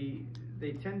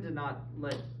to not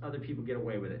let other people get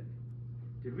away with it.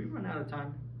 Did we run out of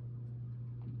time?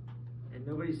 And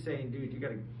nobody's saying, dude,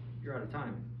 you're out of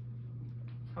time.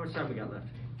 How much time we got left?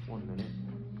 1 minute.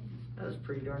 That was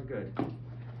pretty darn good.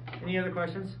 Any other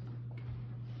questions?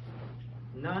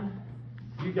 None?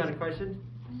 You got a question?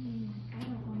 I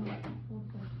don't know what the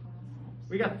concepts.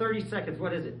 We got 30 seconds.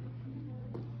 What is it?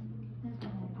 That's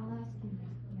fine. I'll ask you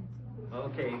next time.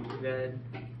 Okay, then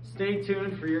stay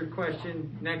tuned for your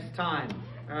question next time.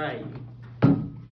 All right.